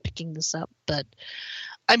I'm picking this up. But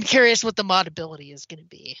I'm curious what the modability is going to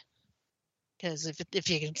be. Because if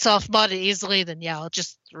you can soft mod it easily, then yeah, I'll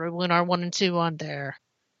just throw Lunar 1 and 2 on there.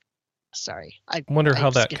 Sorry. I wonder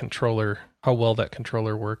how well that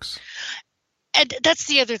controller works. And that's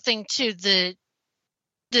the other thing too. The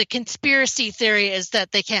conspiracy theory is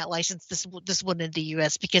that they can't license this one in the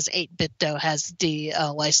US because 8BitDo has the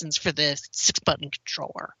license for the 6-button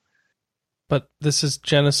controller. But this is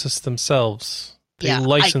Genesis themselves. They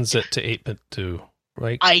license it to 8BitDo.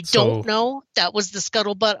 Right? I don't know. That was the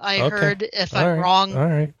scuttlebutt I heard. If I'm wrong, all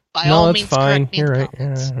right. By all means, fine. correct me. You're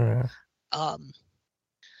right. Yeah.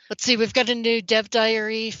 Let's see. We've got a new dev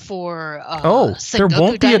diary for. There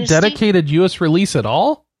won't be a dedicated U.S. release at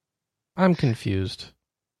all? I'm confused.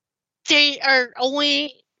 They are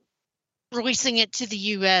only releasing it to the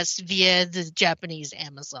U.S. via the Japanese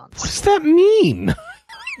Amazon. What does that mean?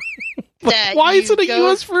 Why is it a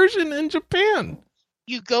U.S. version in Japan?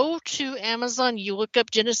 You go to Amazon, you look up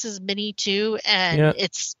Genesis Mini 2, and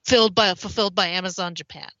it's fulfilled by Amazon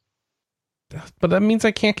Japan. But that means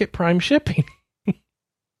I can't get Prime shipping.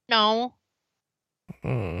 No.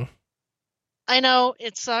 I know,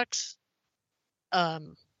 it sucks. I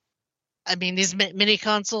mean, these mini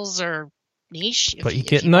consoles are niche. But you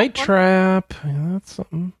get Night Trap. Yeah, that's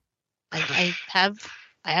something. I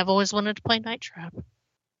have always wanted to play Night Trap.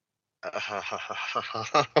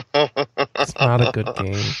 It's not a good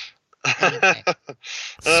game. Anyway.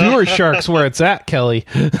 Sewer Shark's where it's at, Kelly.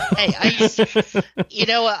 Hey,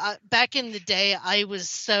 back in the day, I was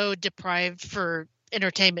so deprived for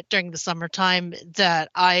entertainment during the summertime that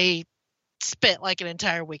I spent like an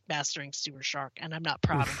entire week mastering Sewer Shark, and I'm not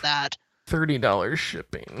proud of that. $30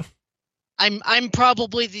 shipping. I'm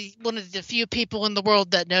probably one of the few people in the world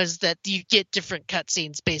that knows that you get different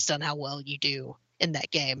cutscenes based on how well you do in that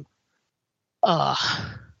game.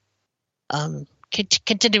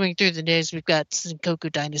 Continuing through the news, we've got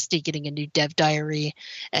Sengoku Dynasty getting a new dev diary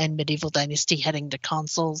and Medieval Dynasty heading to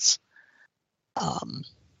consoles. I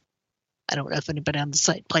don't know if anybody on the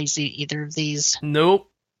site plays either of these.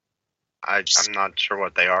 Nope. I'm not sure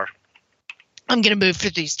what they are. I'm going to move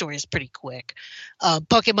through these stories pretty quick.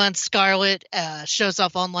 Pokemon Scarlet shows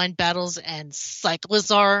off online battles and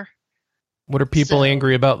Cyclizar. What are people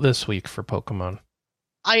angry about this week for Pokemon?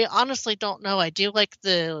 I honestly don't know. I do like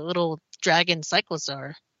the little dragon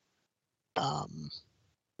Cyclizar. I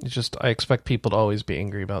expect people to always be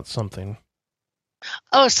angry about something.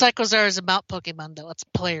 Oh, Cyclozar is about Pokemon that lets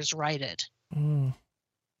players ride it. Mm.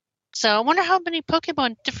 So I wonder how many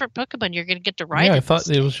different Pokemon you're going to get to ride. Yeah, I thought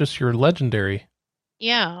it was just your legendary.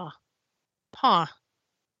 Yeah. Huh.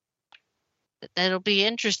 That'll be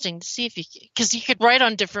interesting to see because you could ride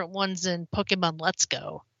on different ones in Pokemon Let's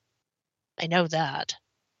Go. I know that.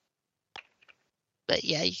 But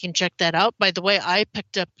yeah, you can check that out. By the way, I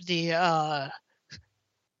picked up the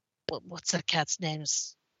what's that cat's name?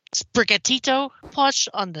 Sprigatito plush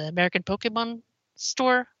on the American Pokemon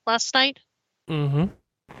store last night. Mm-hmm.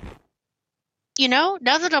 You know,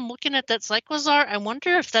 now that I'm looking at that Cyclozar, I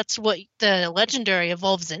wonder if that's what the legendary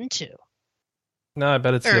evolves into. No, I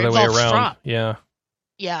bet it's the other way around. From. Yeah.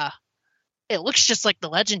 Yeah. It looks just like the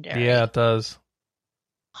legendary. Yeah, it does.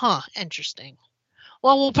 Huh, interesting.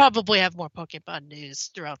 Well, we'll probably have more Pokemon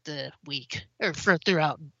news throughout the week, or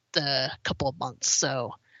throughout the couple of months.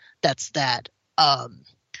 So that's that.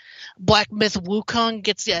 Black Myth Wukong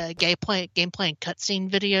gets gameplay and cutscene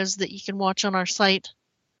videos that you can watch on our site.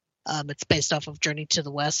 It's based off of Journey to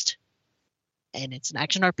the West, and it's an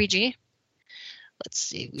action RPG. Let's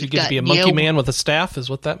see. Do you get to be a monkey man with a staff? Is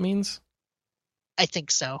what that means? I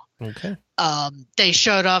think so. Okay. They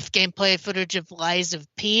showed off gameplay footage of Lies of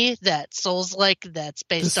P, that Souls-like that's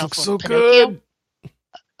based off of Pinocchio. Good.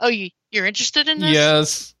 Oh, you're interested in this?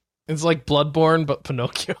 Yes. It's like Bloodborne, but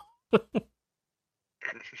Pinocchio.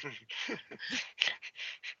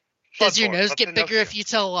 Does your nose get bigger if you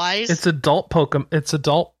tell lies? It's adult Pokemon. It's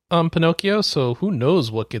adult Pinocchio, so who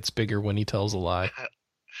knows what gets bigger when he tells a lie.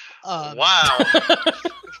 Wow.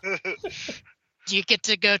 Do you get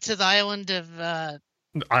to go to the island of...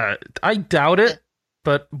 I doubt it,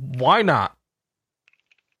 but why not?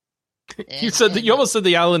 You said that you almost said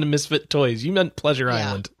the island of Misfit Toys. You meant Pleasure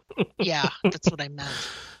Island. Yeah, that's what I meant.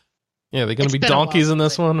 Yeah, they're going to be donkeys in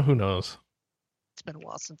this one? Who knows? It's been a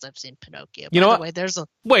while since I've seen Pinocchio. You know what?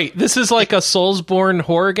 Wait, this is like a Soulsborne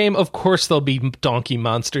horror game? Of course there'll be donkey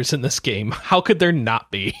monsters in this game. How could there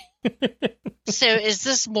not be? So is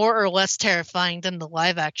this more or less terrifying than the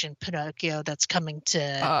live-action Pinocchio that's coming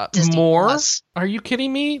to Disney more? Plus? Are you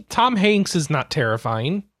kidding me? Tom Hanks is not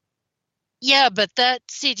terrifying. Yeah, but that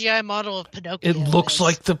CGI model of Pinocchio... It looks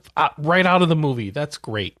like the right out of the movie. That's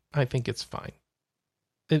great. I think it's fine.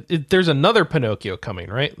 There's another Pinocchio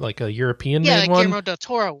coming, right? Like a European-made one? Yeah, Guillermo del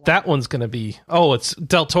Toro one. That one's going to be... Oh, it's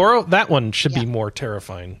Del Toro? That one should be more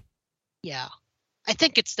terrifying. Yeah. I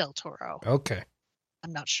think it's Del Toro. Okay.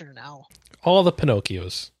 I'm not sure now. All the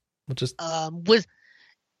Pinocchios. With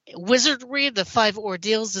Wizardry, the 5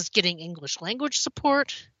 Ordeals is getting English language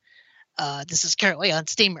support. This is currently on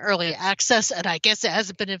Steam Early Access, and I guess it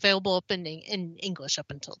hasn't been available up in English up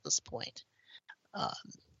until this point.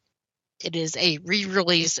 It is a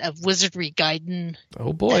re-release of Wizardry Gaiden.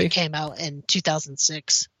 Oh boy. That came out in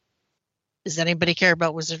 2006. Does anybody care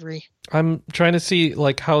about Wizardry? I'm trying to see,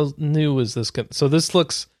 like, how new is this? So this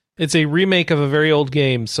looks... It's a remake of a very old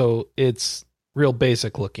game, so it's real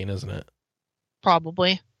basic looking, isn't it?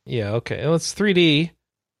 Probably. Yeah, okay. Well, it's 3D.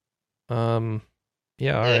 Yeah, all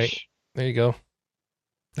right. There you go.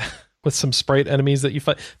 With some sprite enemies that you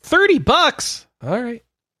fight. $30! All right.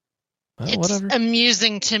 Well, it's whatever.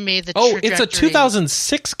 Amusing to me. It's a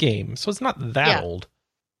 2006 game, so it's not that old.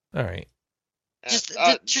 All right. Just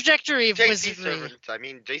the trajectory of JC Wizardry. Servant. I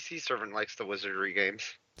mean, JC Servant likes the Wizardry games.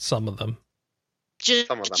 Some of them.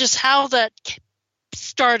 Just how that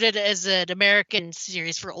started as an American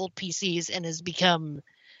series for old PCs and has become not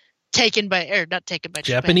taken by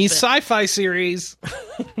Japanese Japan, sci-fi series.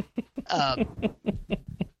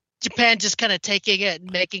 Japan just kind of taking it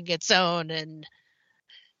and making its own and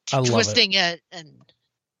twisting it, and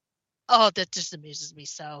that just amuses me.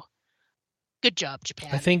 So good job,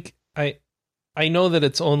 Japan. I think I know that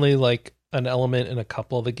it's only like an element in a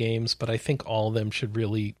couple of the games, but I think all of them should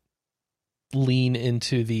really lean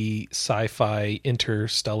into the sci-fi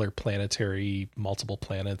interstellar planetary multiple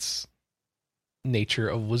planets nature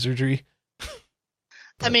of wizardry.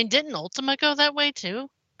 I mean, didn't Ultima go that way too?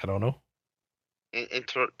 I don't know.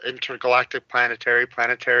 Intergalactic, planetary,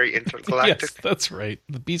 intergalactic. Yes, that's right.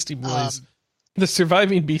 The Beastie Boys, the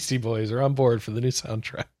surviving Beastie Boys are on board for the new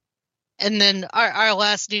soundtrack. And then our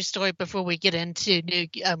last news story before we get into new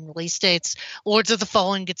release dates, Lords of the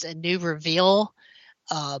Fallen gets a new reveal.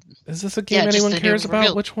 Is this a game anyone cares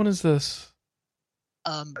about? Which one is this?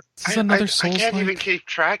 Is this another Souls-like? I can't even keep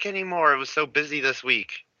track anymore. It was so busy this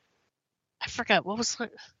week. I forgot. What was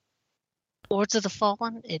it? Lords of the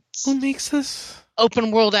Fallen? Who makes this?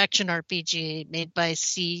 Open world action RPG made by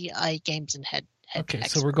CI Games and Head Okay,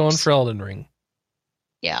 experts. So we're going for Elden Ring.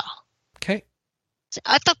 Yeah. Okay.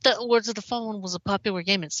 I thought that Lords of the Fallen was a popular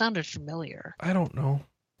game. It sounded familiar. I don't know.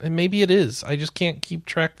 And maybe it is. I just can't keep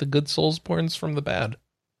track the good Soulsborns from the bad.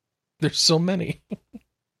 There's so many.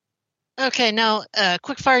 Okay, now,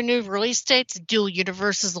 quickfire new release dates. Dual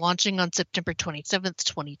Universe is launching on September 27th,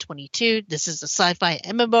 2022. This is a sci-fi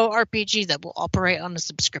MMORPG that will operate on a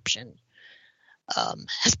subscription.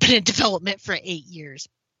 Has been in development for 8 years.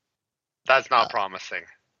 That's not promising.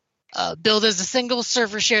 Build as a single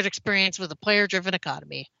server shared experience with a player-driven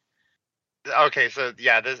economy. Okay, so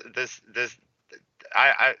yeah, this,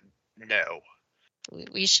 I no.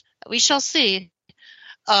 We shall see.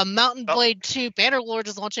 Mountain Blade 2 Bannerlord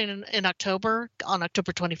is launching in October, on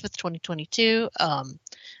October 25th, 2022.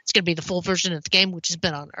 It's going to be the full version of the game, which has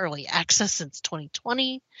been on early access since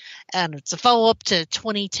 2020, and it's a follow-up to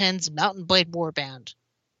 2010's Mountain Blade Warband.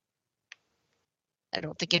 I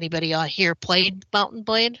don't think anybody on here played Mountain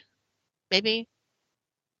Blade. Maybe?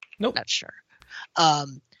 Nope. Not sure.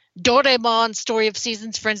 Doraemon Story of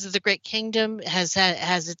Seasons Friends of the Great Kingdom has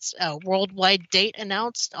its worldwide date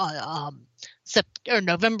announced on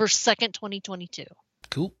November 2nd, 2022.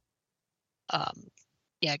 Cool.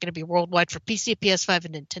 Going to be worldwide for PC, PS5,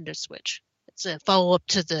 and Nintendo Switch. It's a follow-up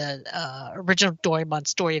to the original Doraemon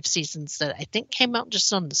Story of Seasons that I think came out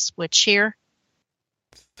just on the Switch here.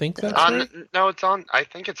 Think that's right? No, it's on. I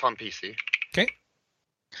think it's on PC. Okay.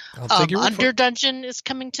 Under Dungeon is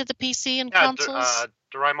coming to the PC and consoles.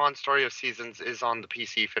 Doraemon Story of Seasons is on the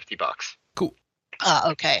PC, $50. Cool.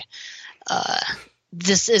 Okay.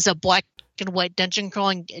 This is a black and white dungeon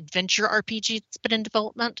crawling adventure RPG that's been in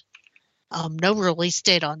development. No release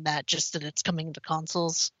date on that, just that it's coming to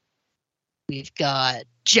consoles. We've got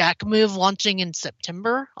Jack Move launching in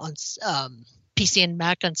September on PC and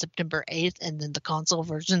Mac on September 8th, and then the console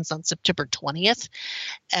versions on September 20th.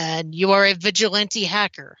 And you are a vigilante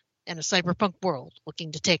hacker in a cyberpunk world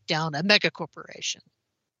looking to take down a mega corporation.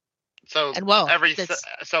 So every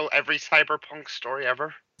cyberpunk story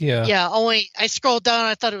ever? Yeah. Yeah, only I scrolled down and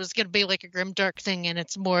I thought it was going to be like a grimdark thing, and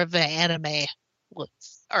it's more of an anime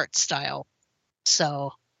art style.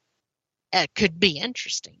 So it could be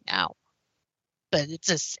interesting now. But it's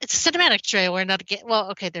a cinematic trailer, not a game.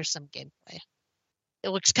 Well, okay, there's some gameplay. It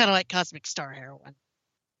looks kind of like Cosmic Star Heroine.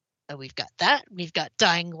 So we've got that. We've got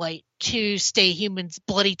Dying Light 2 Stay Human's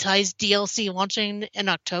Bloody Ties DLC launching in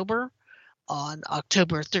October, on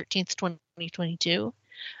October 13th, 2022.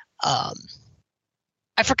 I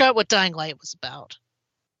forgot what Dying Light was about.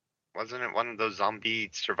 Wasn't it one of those zombie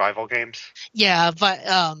survival games? Yeah,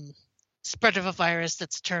 spread of a virus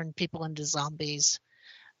that's turned people into zombies.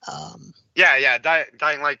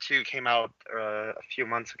 Dying Light 2 came out a few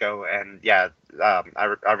months ago, and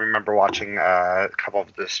I remember watching a couple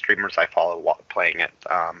of the streamers I follow playing it,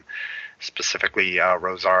 specifically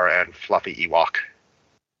Rosar and Fluffy Ewok.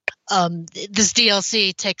 This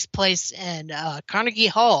DLC takes place in Carnegie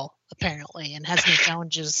Hall, apparently, and has new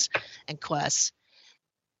challenges and quests.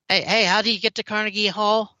 Hey, how do you get to Carnegie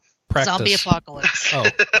Hall? Practice. Zombie apocalypse. Oh,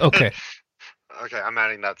 okay. Okay, I'm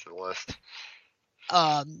adding that to the list.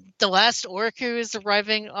 The Last Oroku is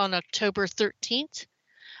arriving on October 13th.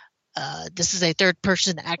 This is a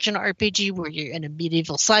third-person action RPG where you're in a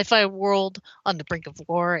medieval sci-fi world on the brink of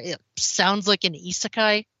war. It sounds like an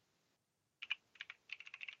isekai.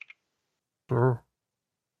 Sure.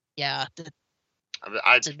 Yeah,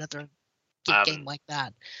 it's another game like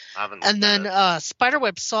that. And then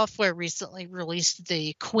Spiderweb Software recently released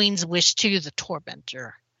the Queen's Wish 2, The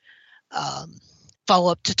Tormentor.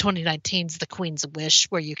 Follow-up to 2019's The Queen's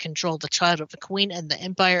Wish, where you control the child of the Queen and the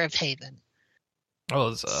Empire of Haven. Oh,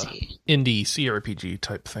 it's indie CRPG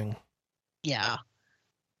type thing. Yeah.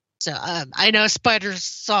 So I know Spiderweb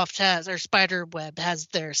has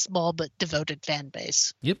their small but devoted fan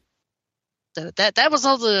base. Yep. So that was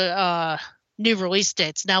all the new release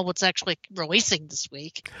dates. Now what's actually releasing this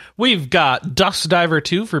week? We've got Dust Diver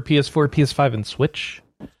 2 for PS4, PS5, and Switch.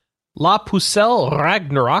 La Pucelle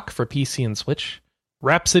Ragnarok for PC and Switch.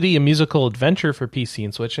 Rhapsody, a musical adventure for PC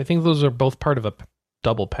and Switch. I think those are both part of a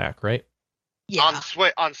double pack, right? Yeah.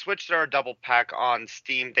 On Switch, they're a double pack. On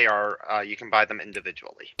Steam, they are. You can buy them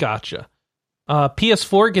individually. Gotcha.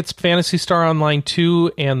 PS4 gets Phantasy Star Online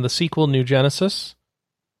 2 and the sequel New Genesis.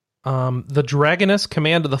 The Dragoness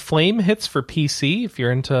Command of the Flame hits for PC. If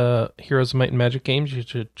you're into Heroes of Might and Magic games, you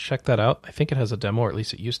should check that out. I think it has a demo, or at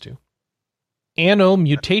least it used to. Anno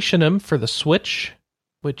Mutationum for the Switch,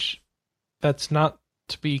 which that's not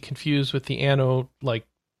to be confused with the Anno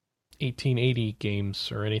 1880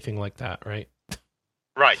 games or anything like that, right?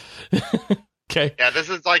 Right. Okay. Yeah, this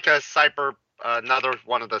is like another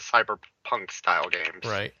one of the cyberpunk style games.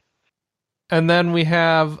 Right. And then we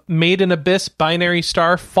have Made in Abyss Binary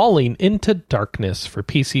Star Falling into Darkness for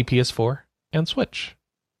PC, PS4, and Switch.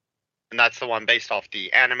 And that's the one based off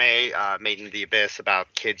the anime Made in the Abyss,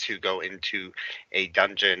 about kids who go into a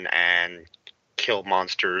dungeon and kill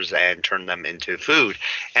monsters and turn them into food.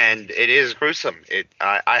 And it is gruesome.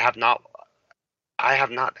 I have not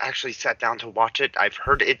actually sat down to watch it. I've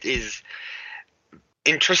heard it is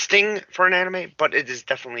interesting for an anime, but it is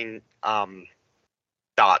definitely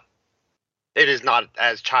not. It is not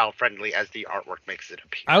as child friendly as the artwork makes it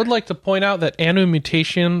appear. I would like to point out that Anu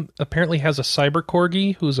Mutation apparently has a cyber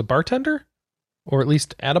corgi who's a bartender, or at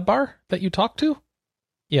least at a bar that you talk to.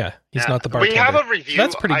 Yeah, he's not the bartender. We have a review.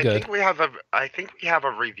 That's pretty good. I think we have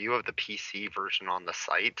a review of the PC version on the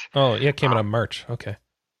site. Oh, yeah, it came out in March. Okay.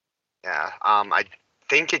 Yeah, I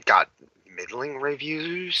think it got middling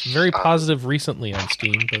reviews. Very positive recently on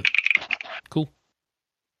Steam, but cool.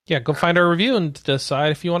 Yeah, go find our review and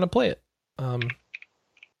decide if you want to play it.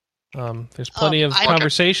 There's plenty of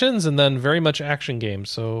conversations and then very much action games,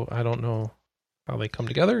 so I don't know how they come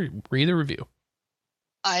together. Read the review.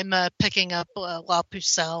 I'm picking up La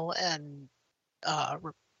Pucelle and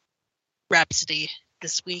Rhapsody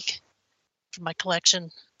this week for my collection.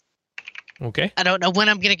 Okay. I don't know when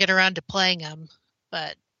I'm going to get around to playing them,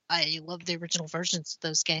 but I love the original versions of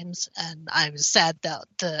those games, and I was sad that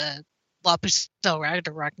the La Pucelle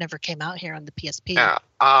Ragnarok never came out here on the PSP. Yeah.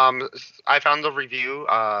 I found the review.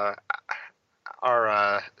 Our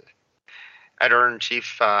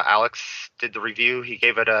editor-in-chief, Alex, did the review. He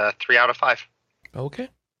gave it a 3 out of 5. Okay.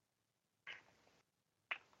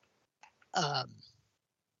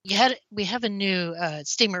 We have a new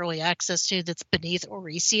Steam Early Access too that's Beneath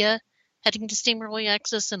Orisia, heading to Steam Early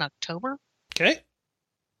Access in October. Okay.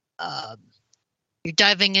 You're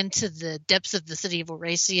diving into the depths of the city of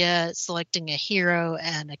Orisia, selecting a hero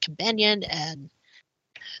and a companion, and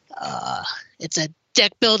it's a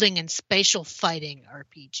deck building and spatial fighting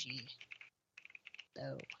RPG.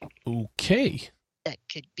 So, okay. That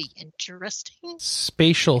could be interesting.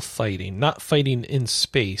 Spatial fighting, not fighting in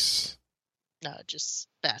space. No, just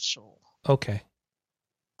spatial. Okay.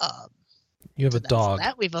 You have a dog.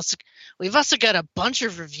 That. We've also got a bunch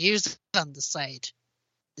of reviews on the site.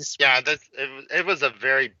 Yeah, it was a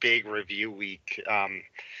very big review week.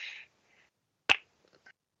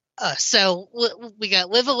 So we got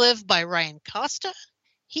Live a Live by Ryan Costa.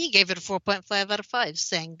 He gave it a 4.5 out of 5,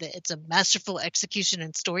 saying that it's a masterful execution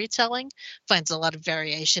and storytelling, finds a lot of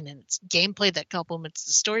variation in its gameplay that complements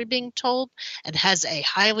the story being told, and has a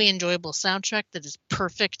highly enjoyable soundtrack that is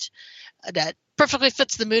that perfectly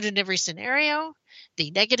fits the mood in every scenario.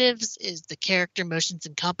 The negatives is the character motions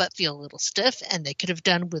and combat feel a little stiff, and they could have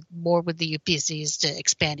done with more with the UPCs to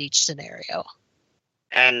expand each scenario.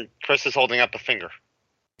 And Chris is holding up a finger.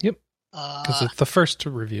 Yep. Because it's the first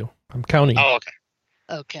review. I'm counting. Oh, okay.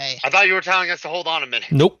 Okay. I thought you were telling us to hold on a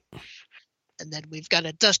minute. Nope. And then we've got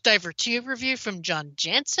a Dust Diver 2 review from John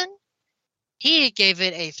Jansen. He gave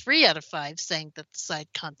it a 3 out of 5, saying that the side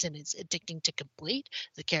content is addicting to complete.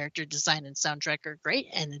 The character design and soundtrack are great,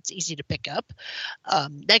 and it's easy to pick up.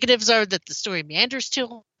 Negatives are that the story meanders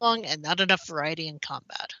too long and not enough variety in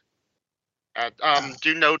combat.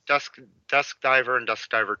 Do note Dusk Diver and Dusk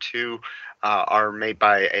Diver 2 are made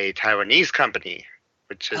by a Taiwanese company,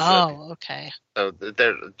 which is okay. So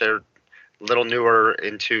they're a little newer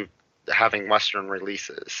into having Western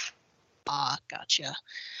releases. Gotcha.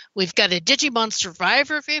 We've got a Digimon Survive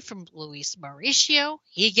review from Luis Mauricio.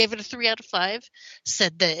 He gave it a 3 out of 5,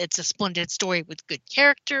 said that it's a splendid story with good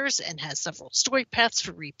characters and has several story paths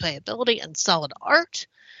for replayability and solid art.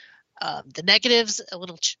 The negatives, a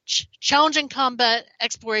little challenging combat,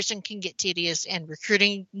 exploration can get tedious, and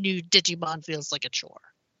recruiting new Digimon feels like a chore.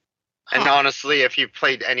 And honestly, if you've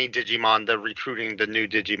played any Digimon, the recruiting the new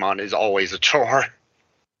Digimon is always a chore.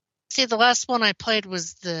 See, the last one I played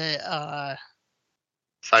was the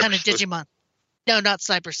kind of Digimon. No, not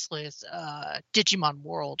Cyber Sleuth. Digimon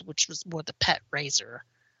World, which was more the pet raiser.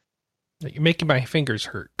 You're making my fingers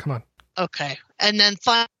hurt. Come on. Okay. And then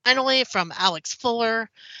finally, from Alex Fuller,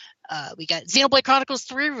 we got Xenoblade Chronicles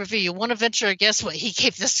 3 review. One adventure. Guess what? He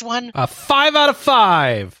gave this one a 5 out of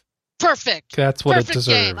 5. Perfect. That's what perfect it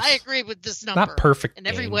deserves. Game. I agree with this number. Not perfect in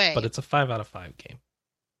every way, but it's a 5 out of 5 game.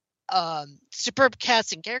 Superb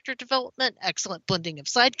cast and character development, excellent blending of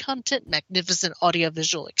side content, magnificent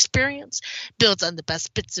audiovisual experience, builds on the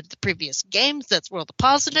best bits of the previous games. That's where all the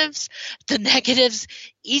positives. The negatives,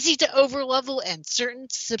 easy to overlevel, and certain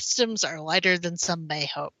systems are lighter than some may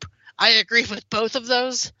hope. I agree with both of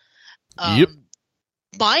those. Yep.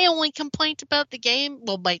 My only complaint about the game,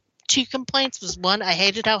 well, my 2 complaints was, 1, I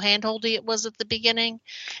hated how handholdy it was at the beginning,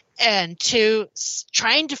 and 2,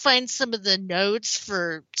 trying to find some of the nodes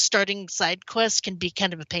for starting side quests can be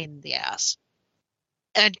kind of a pain in the ass.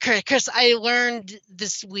 And Chris, I learned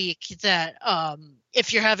this week that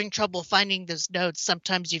if you're having trouble finding those nodes,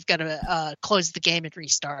 sometimes you've got to close the game and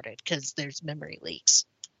restart it because there's memory leaks.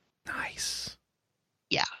 Nice.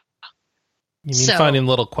 Yeah. You mean finding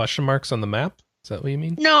little question marks on the map? Is that what you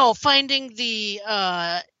mean? No, finding the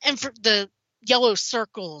yellow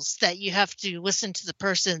circles that you have to listen to the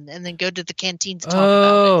person and then go to the canteen to talk about it.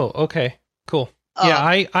 Oh, okay. Cool.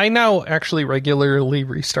 Yeah, I now actually regularly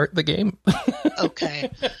restart the game.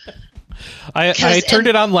 Okay. I turned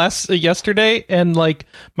it on yesterday, and like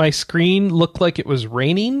my screen looked like it was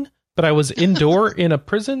raining, but I was indoor in a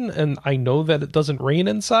prison, and I know that it doesn't rain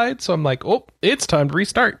inside, so I'm like, oh, it's time to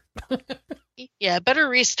restart. Yeah, better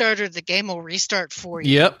restart or the game will restart for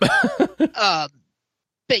you. Yep.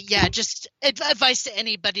 But yeah, just advice to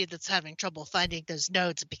anybody that's having trouble finding those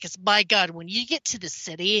nodes, because my God, when you get to the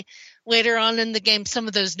city later on in the game, some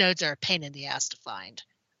of those nodes are a pain in the ass to find.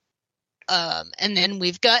 And then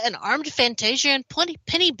we've got an Armed Fantasia and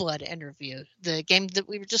Penny Blood interview, the game that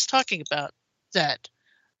we were just talking about that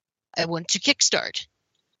I want to kickstart.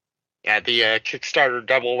 Yeah, the Kickstarter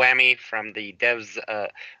double whammy from the devs,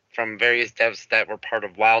 from various devs that were part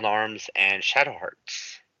of Wild Arms and Shadow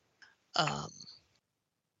Hearts.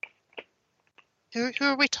 Who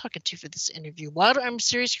are we talking to for this interview? Wild Arms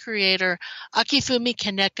series creator Akifumi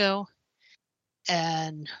Kaneko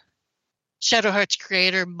and Shadow Hearts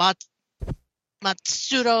creator Matsuro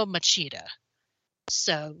Machida.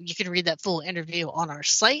 So you can read that full interview on our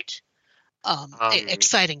site.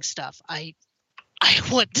 Exciting stuff. I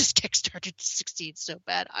want this Kickstarter to succeed so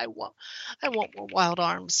bad. I want more Wild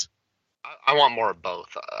Arms. I want more of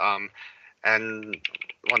both. And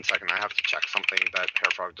 1 second, I have to check something that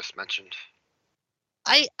Hairfrog just mentioned.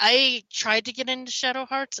 I tried to get into Shadow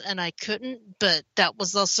Hearts and I couldn't, but that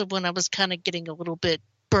was also when I was kind of getting a little bit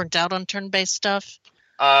burnt out on turn-based stuff.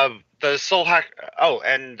 The Soul Hack. Oh,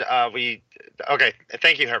 and okay.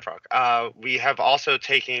 Thank you, Hairfrog. We have also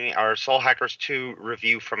taken our Soul Hackers 2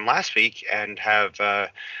 review from last week and have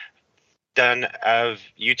done a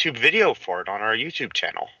YouTube video for it on our YouTube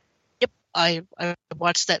channel. Yep, I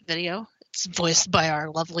watched that video. It's voiced by our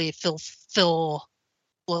lovely Phil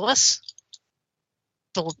Willis.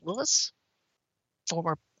 Phil Willis,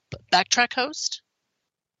 former Backtrack host.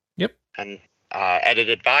 Yep. And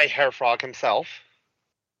edited by Hairfrog himself.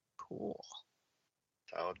 Cool.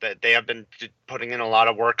 So they have been putting in a lot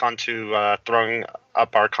of work onto throwing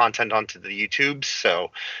up our content onto the YouTube.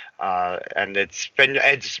 So, and it's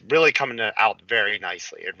really coming out very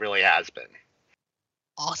nicely. It really has been.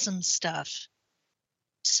 Awesome stuff.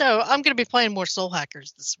 So I'm going to be playing more Soul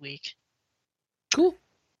Hackers this week. Cool.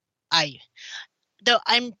 I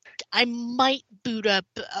might boot up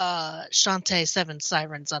Shantae 7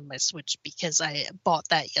 Sirens on my Switch because I bought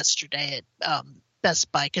that yesterday at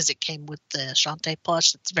Best Buy because it came with the Shantae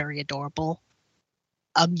plush. It's very adorable.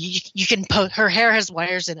 You can her hair has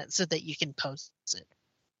wires in it so that you can pose it.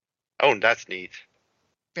 Oh, that's neat.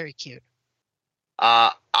 Very cute.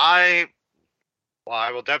 I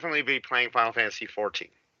will definitely be playing Final Fantasy XIV.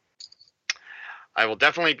 I will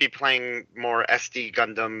definitely be playing more SD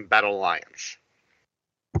Gundam Battle Alliance.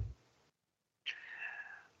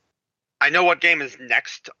 I know what game is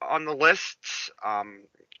next on the list,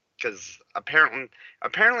 because apparently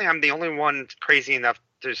I'm the only one crazy enough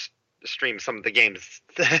to stream some of the games.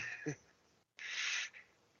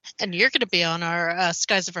 And you're going to be on our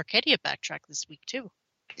Skies of Arcadia backtrack this week too.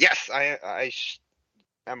 Yes, I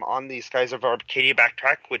am on the Skies of Arcadia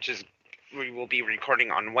backtrack, which we will be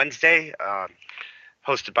recording on Wednesday,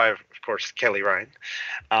 hosted by, of course, Kelly Ryan.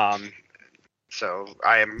 So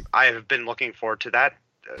I have been looking forward to that.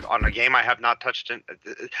 On a game I have not touched in.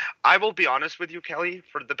 I will be honest with you, Kelly,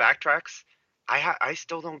 for the backtracks, I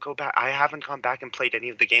still don't go back. I haven't gone back and played any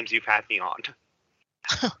of the games you've had me on.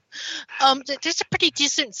 There's a pretty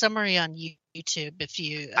decent summary on YouTube if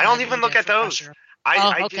you. I don't even look at those.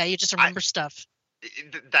 You just remember stuff.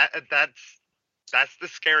 That's the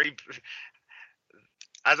scary.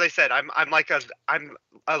 As I said, I'm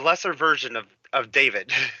a lesser version of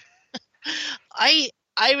David.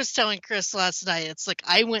 I was telling Chris last night, it's like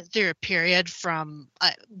I went through a period from,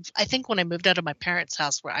 I think when I moved out of my parents'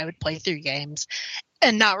 house where I would play through games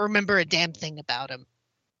and not remember a damn thing about them.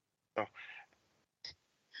 Oh.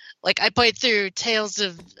 Like I played through Tales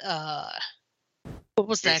of, what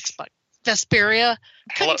was the Xbox? Vesperia.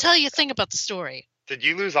 Couldn't tell you a thing about the story. Did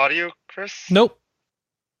you lose audio, Chris? Nope.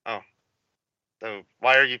 Oh. So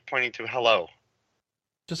why are you pointing to hello?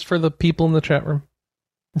 Just for the people in the chat room.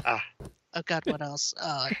 Oh God, what else?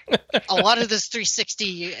 A lot of this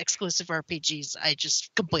 360 exclusive RPGs I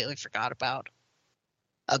just completely forgot about.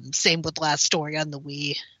 Same with Last Story on the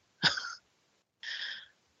Wii.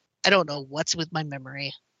 I don't know what's with my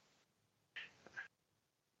memory.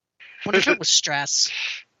 What if it was stress?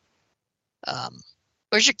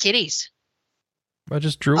 Where's your kitties? I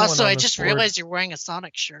just drew one. Also, I just realized you're wearing a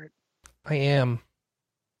Sonic shirt. I am.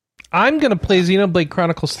 I'm going to play Xenoblade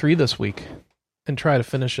Chronicles 3 this week and try to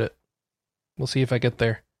finish it. We'll see if I get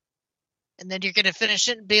there. And then you're going to finish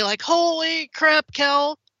it and be like, holy crap,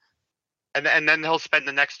 Kel. And then he'll spend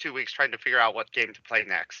the next 2 weeks trying to figure out what game to play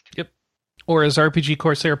next. Yep. Or as RPG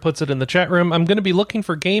Corsair puts it in the chat room, I'm going to be looking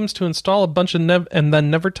for games to install a bunch of and then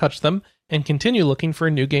never touch them and continue looking for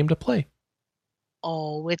a new game to play.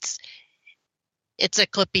 Oh, it's a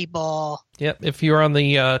clippy ball. Yep. If you're on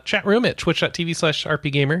the chat room at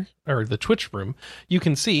twitch.tv/rpgamer, or the Twitch room, you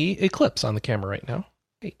can see Eclipse on the camera right now.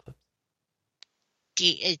 Hey, Eclipse.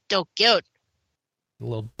 It's so cute. A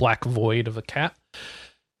little black void of a cat.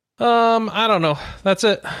 I don't know. That's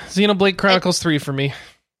it. Xenoblade Chronicles 3 for me.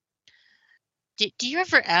 Do you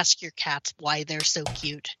ever ask your cats why they're so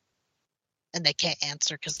cute? And they can't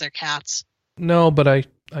answer because they're cats? No, but I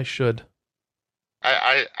should.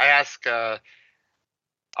 I ask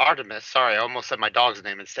Artemis, sorry, I almost said my dog's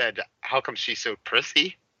name instead, how come she's so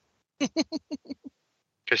prissy?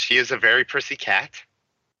 Because she is a very prissy cat.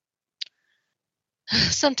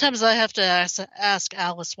 Sometimes I have to ask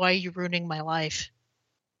Alice, why are you ruining my life?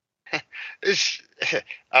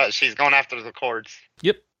 She's going after the cords.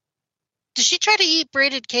 Yep. Does she try to eat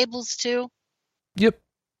braided cables too? Yep.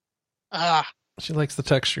 Ah. She likes the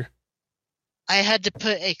texture. I had to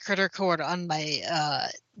put a critter cord on my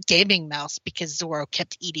gaming mouse because Zoro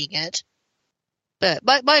kept eating it.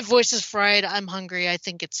 But my voice is fried. I'm hungry. I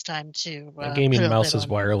think it's time to... My gaming mouse is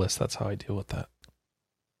wireless. That's how I deal with that.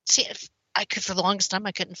 See, for the longest time,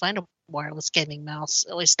 I couldn't find a wireless gaming mouse.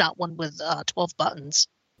 At least not one with 12 buttons.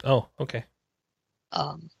 Oh, okay.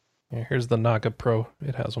 Yeah, here's the Naga Pro.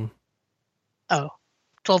 It has them. Oh,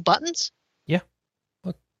 12 buttons? Yeah.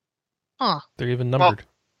 Look. Huh. They're even numbered.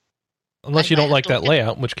 Well, unless you don't like that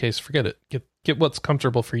layout, in which case, forget it. Get what's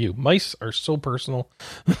comfortable for you. Mice are so personal.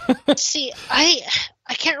 See, I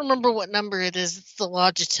can't remember what number it is. It's the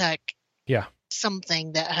Logitech. Yeah.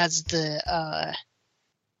 Something that has the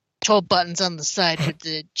 12 buttons on the side with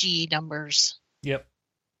the G numbers. Yep.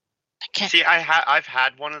 I can't. See, I've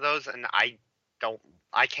had one of those, and I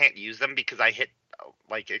can't use them because I hit,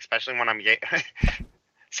 like, especially when I'm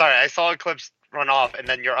sorry, I saw Eclipse run off, and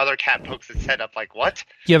then your other cat pokes its head up, like, what?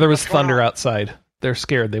 Yeah, there was thunder outside. They're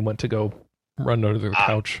scared. They went to go run under the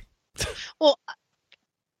couch. Well,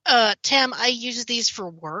 Tam, I use these for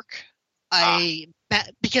work.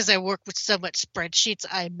 Because I work with so much spreadsheets,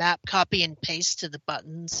 I map, copy, and paste to the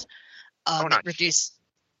buttons. Nice.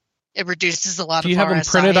 It reduces a lot of RSI. Do you have them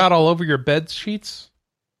printed out all over your bed sheets?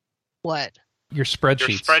 What? Your spreadsheets.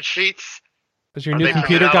 Your spreadsheets? Because your new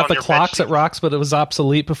computer got the clocks that rocks, but it was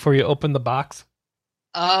obsolete before you opened the box.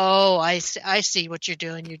 Oh, I see what you're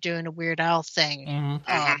doing. You're doing a Weird Al thing.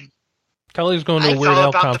 Mm-hmm. Kelly's going to a Weird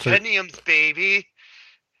Al concert. It's all about the Pentiums, baby.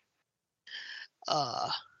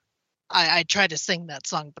 I tried to sing that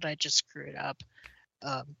song, but I just screwed up.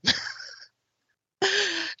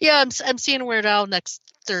 Yeah, I'm seeing Weird Al next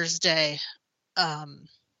Thursday. I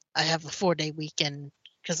have a 4-day weekend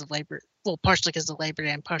because of labor. Well, partially because of Labor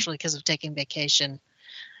Day and partially because of taking vacation.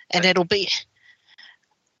 And it'll be...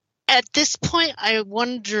 At this point, I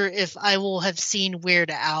wonder if I will have seen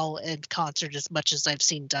Weird Al in concert as much as I've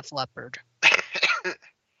seen Def Leppard.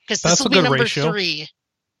 Because this will be number 3.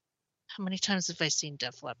 How many times have I seen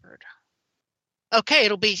Def Leppard? Okay,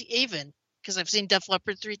 it'll be even. Because I've seen Def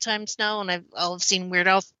Leppard 3 times now, and I'll have seen Weird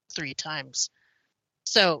Al 3 times.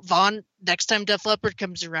 So, Vaughn, next time Def Leppard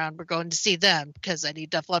comes around, we're going to see them, because I need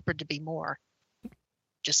Def Leppard to be more.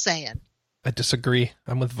 Just saying. I disagree.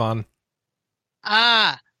 I'm with Vaughn.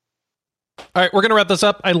 All right, we're going to wrap this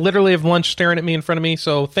up. I literally have lunch staring at me in front of me,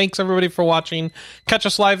 so thanks everybody for watching. Catch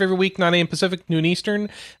us live every week, 9 a.m. Pacific, noon Eastern,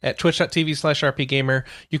 at twitch.tv/rpgamer.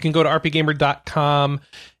 You can go to rpgamer.com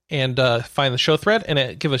and find the show thread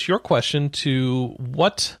and give us your question to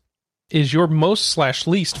what is your most /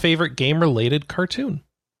 least favorite game-related cartoon?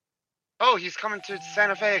 Oh, he's coming to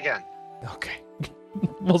Santa Fe again. Okay.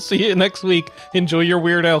 We'll see you next week. Enjoy your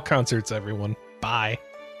Weird Al concerts, everyone. Bye.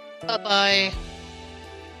 Bye-bye.